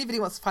 if anybody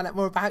wants to find out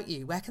more about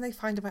you, where can they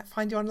find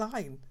you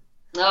online?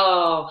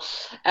 Well,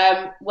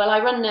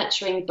 I run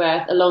Nurturing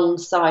Birth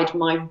alongside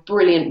my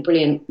brilliant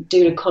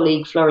doula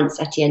colleague Florence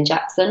Etienne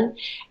Jackson.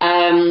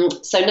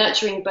 So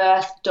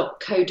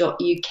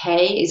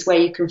nurturingbirth.co.uk is where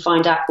you can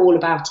find out all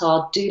about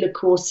our doula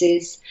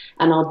courses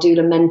and our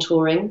doula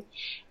mentoring.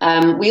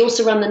 We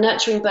also run the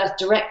Nurturing Birth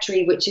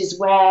Directory, which is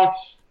where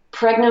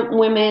pregnant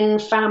women,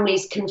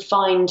 families can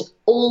find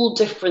all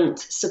different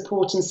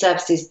support and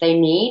services they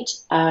need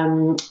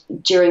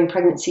during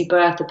pregnancy,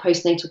 birth, the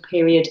postnatal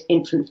period,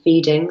 infant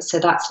feeding. So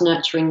that's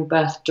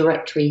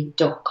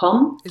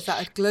nurturingbirthdirectory.com. Is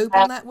that a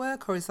global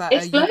network or is that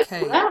a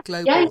UK?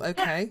 Global, yeah.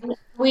 okay.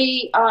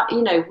 We are,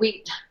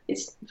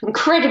 it's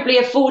incredibly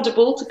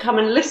affordable to come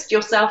and list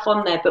yourself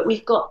on there, but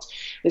we've got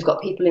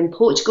people in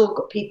Portugal, we've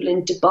got people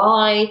in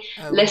Dubai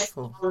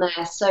listed on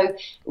there. So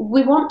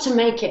we want to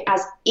make it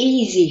as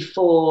easy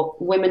for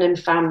women and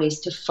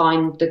families to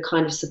find the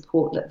kind of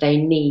support that they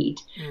need.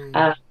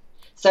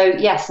 So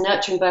yes,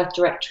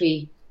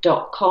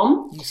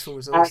 nurturingbirthdirectory.com. Useful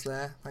resource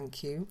there,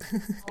 thank you.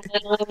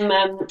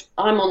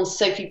 I'm on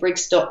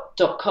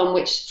sophiebriggs.com,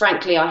 which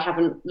frankly I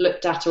haven't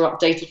looked at or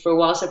updated for a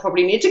while, so I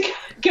probably need to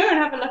go and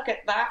have a look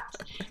at that.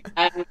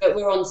 But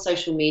we're on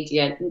social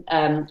media.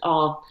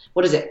 Our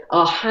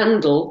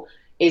handle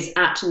is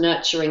at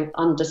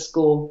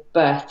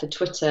nurturing_birth for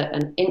Twitter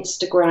and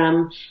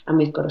Instagram, and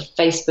we've got a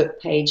Facebook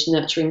page,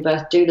 Nurturing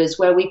Birth Doulas,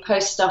 where we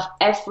post stuff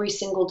every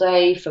single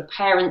day for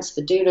parents,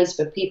 for doulas,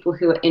 for people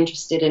who are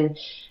interested in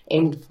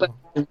birth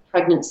and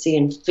pregnancy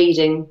and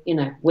feeding.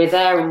 We're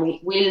there,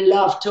 and we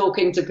love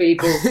talking to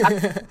people.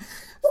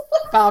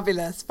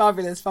 Fabulous.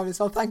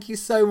 Well, thank you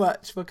so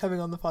much for coming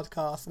on the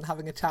podcast and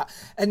having a chat.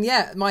 And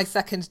yeah, my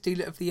second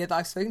doula of the year that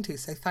I've spoken to.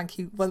 So thank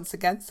you once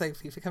again,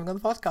 Sophie, for coming on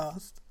the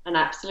podcast. An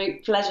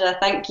absolute pleasure.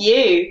 Thank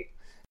you.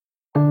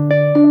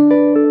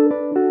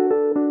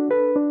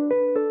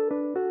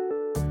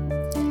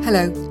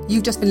 Hello,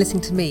 you've just been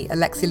listening to me,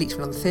 Alexia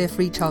Leachman, on the Fear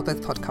Free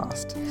Childbirth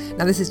podcast.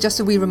 Now, this is just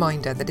a wee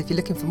reminder that if you're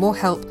looking for more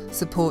help,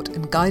 support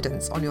and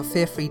guidance on your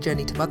fear-free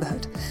journey to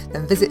motherhood,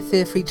 then visit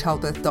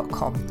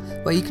fearfreechildbirth.com,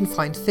 where you can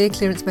find fear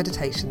clearance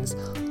meditations,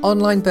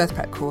 online birth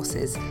prep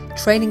courses,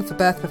 training for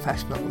birth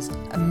professionals,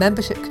 a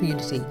membership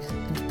community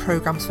and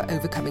programmes for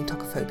overcoming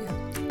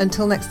tocophobia.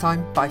 Until next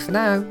time, bye for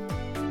now.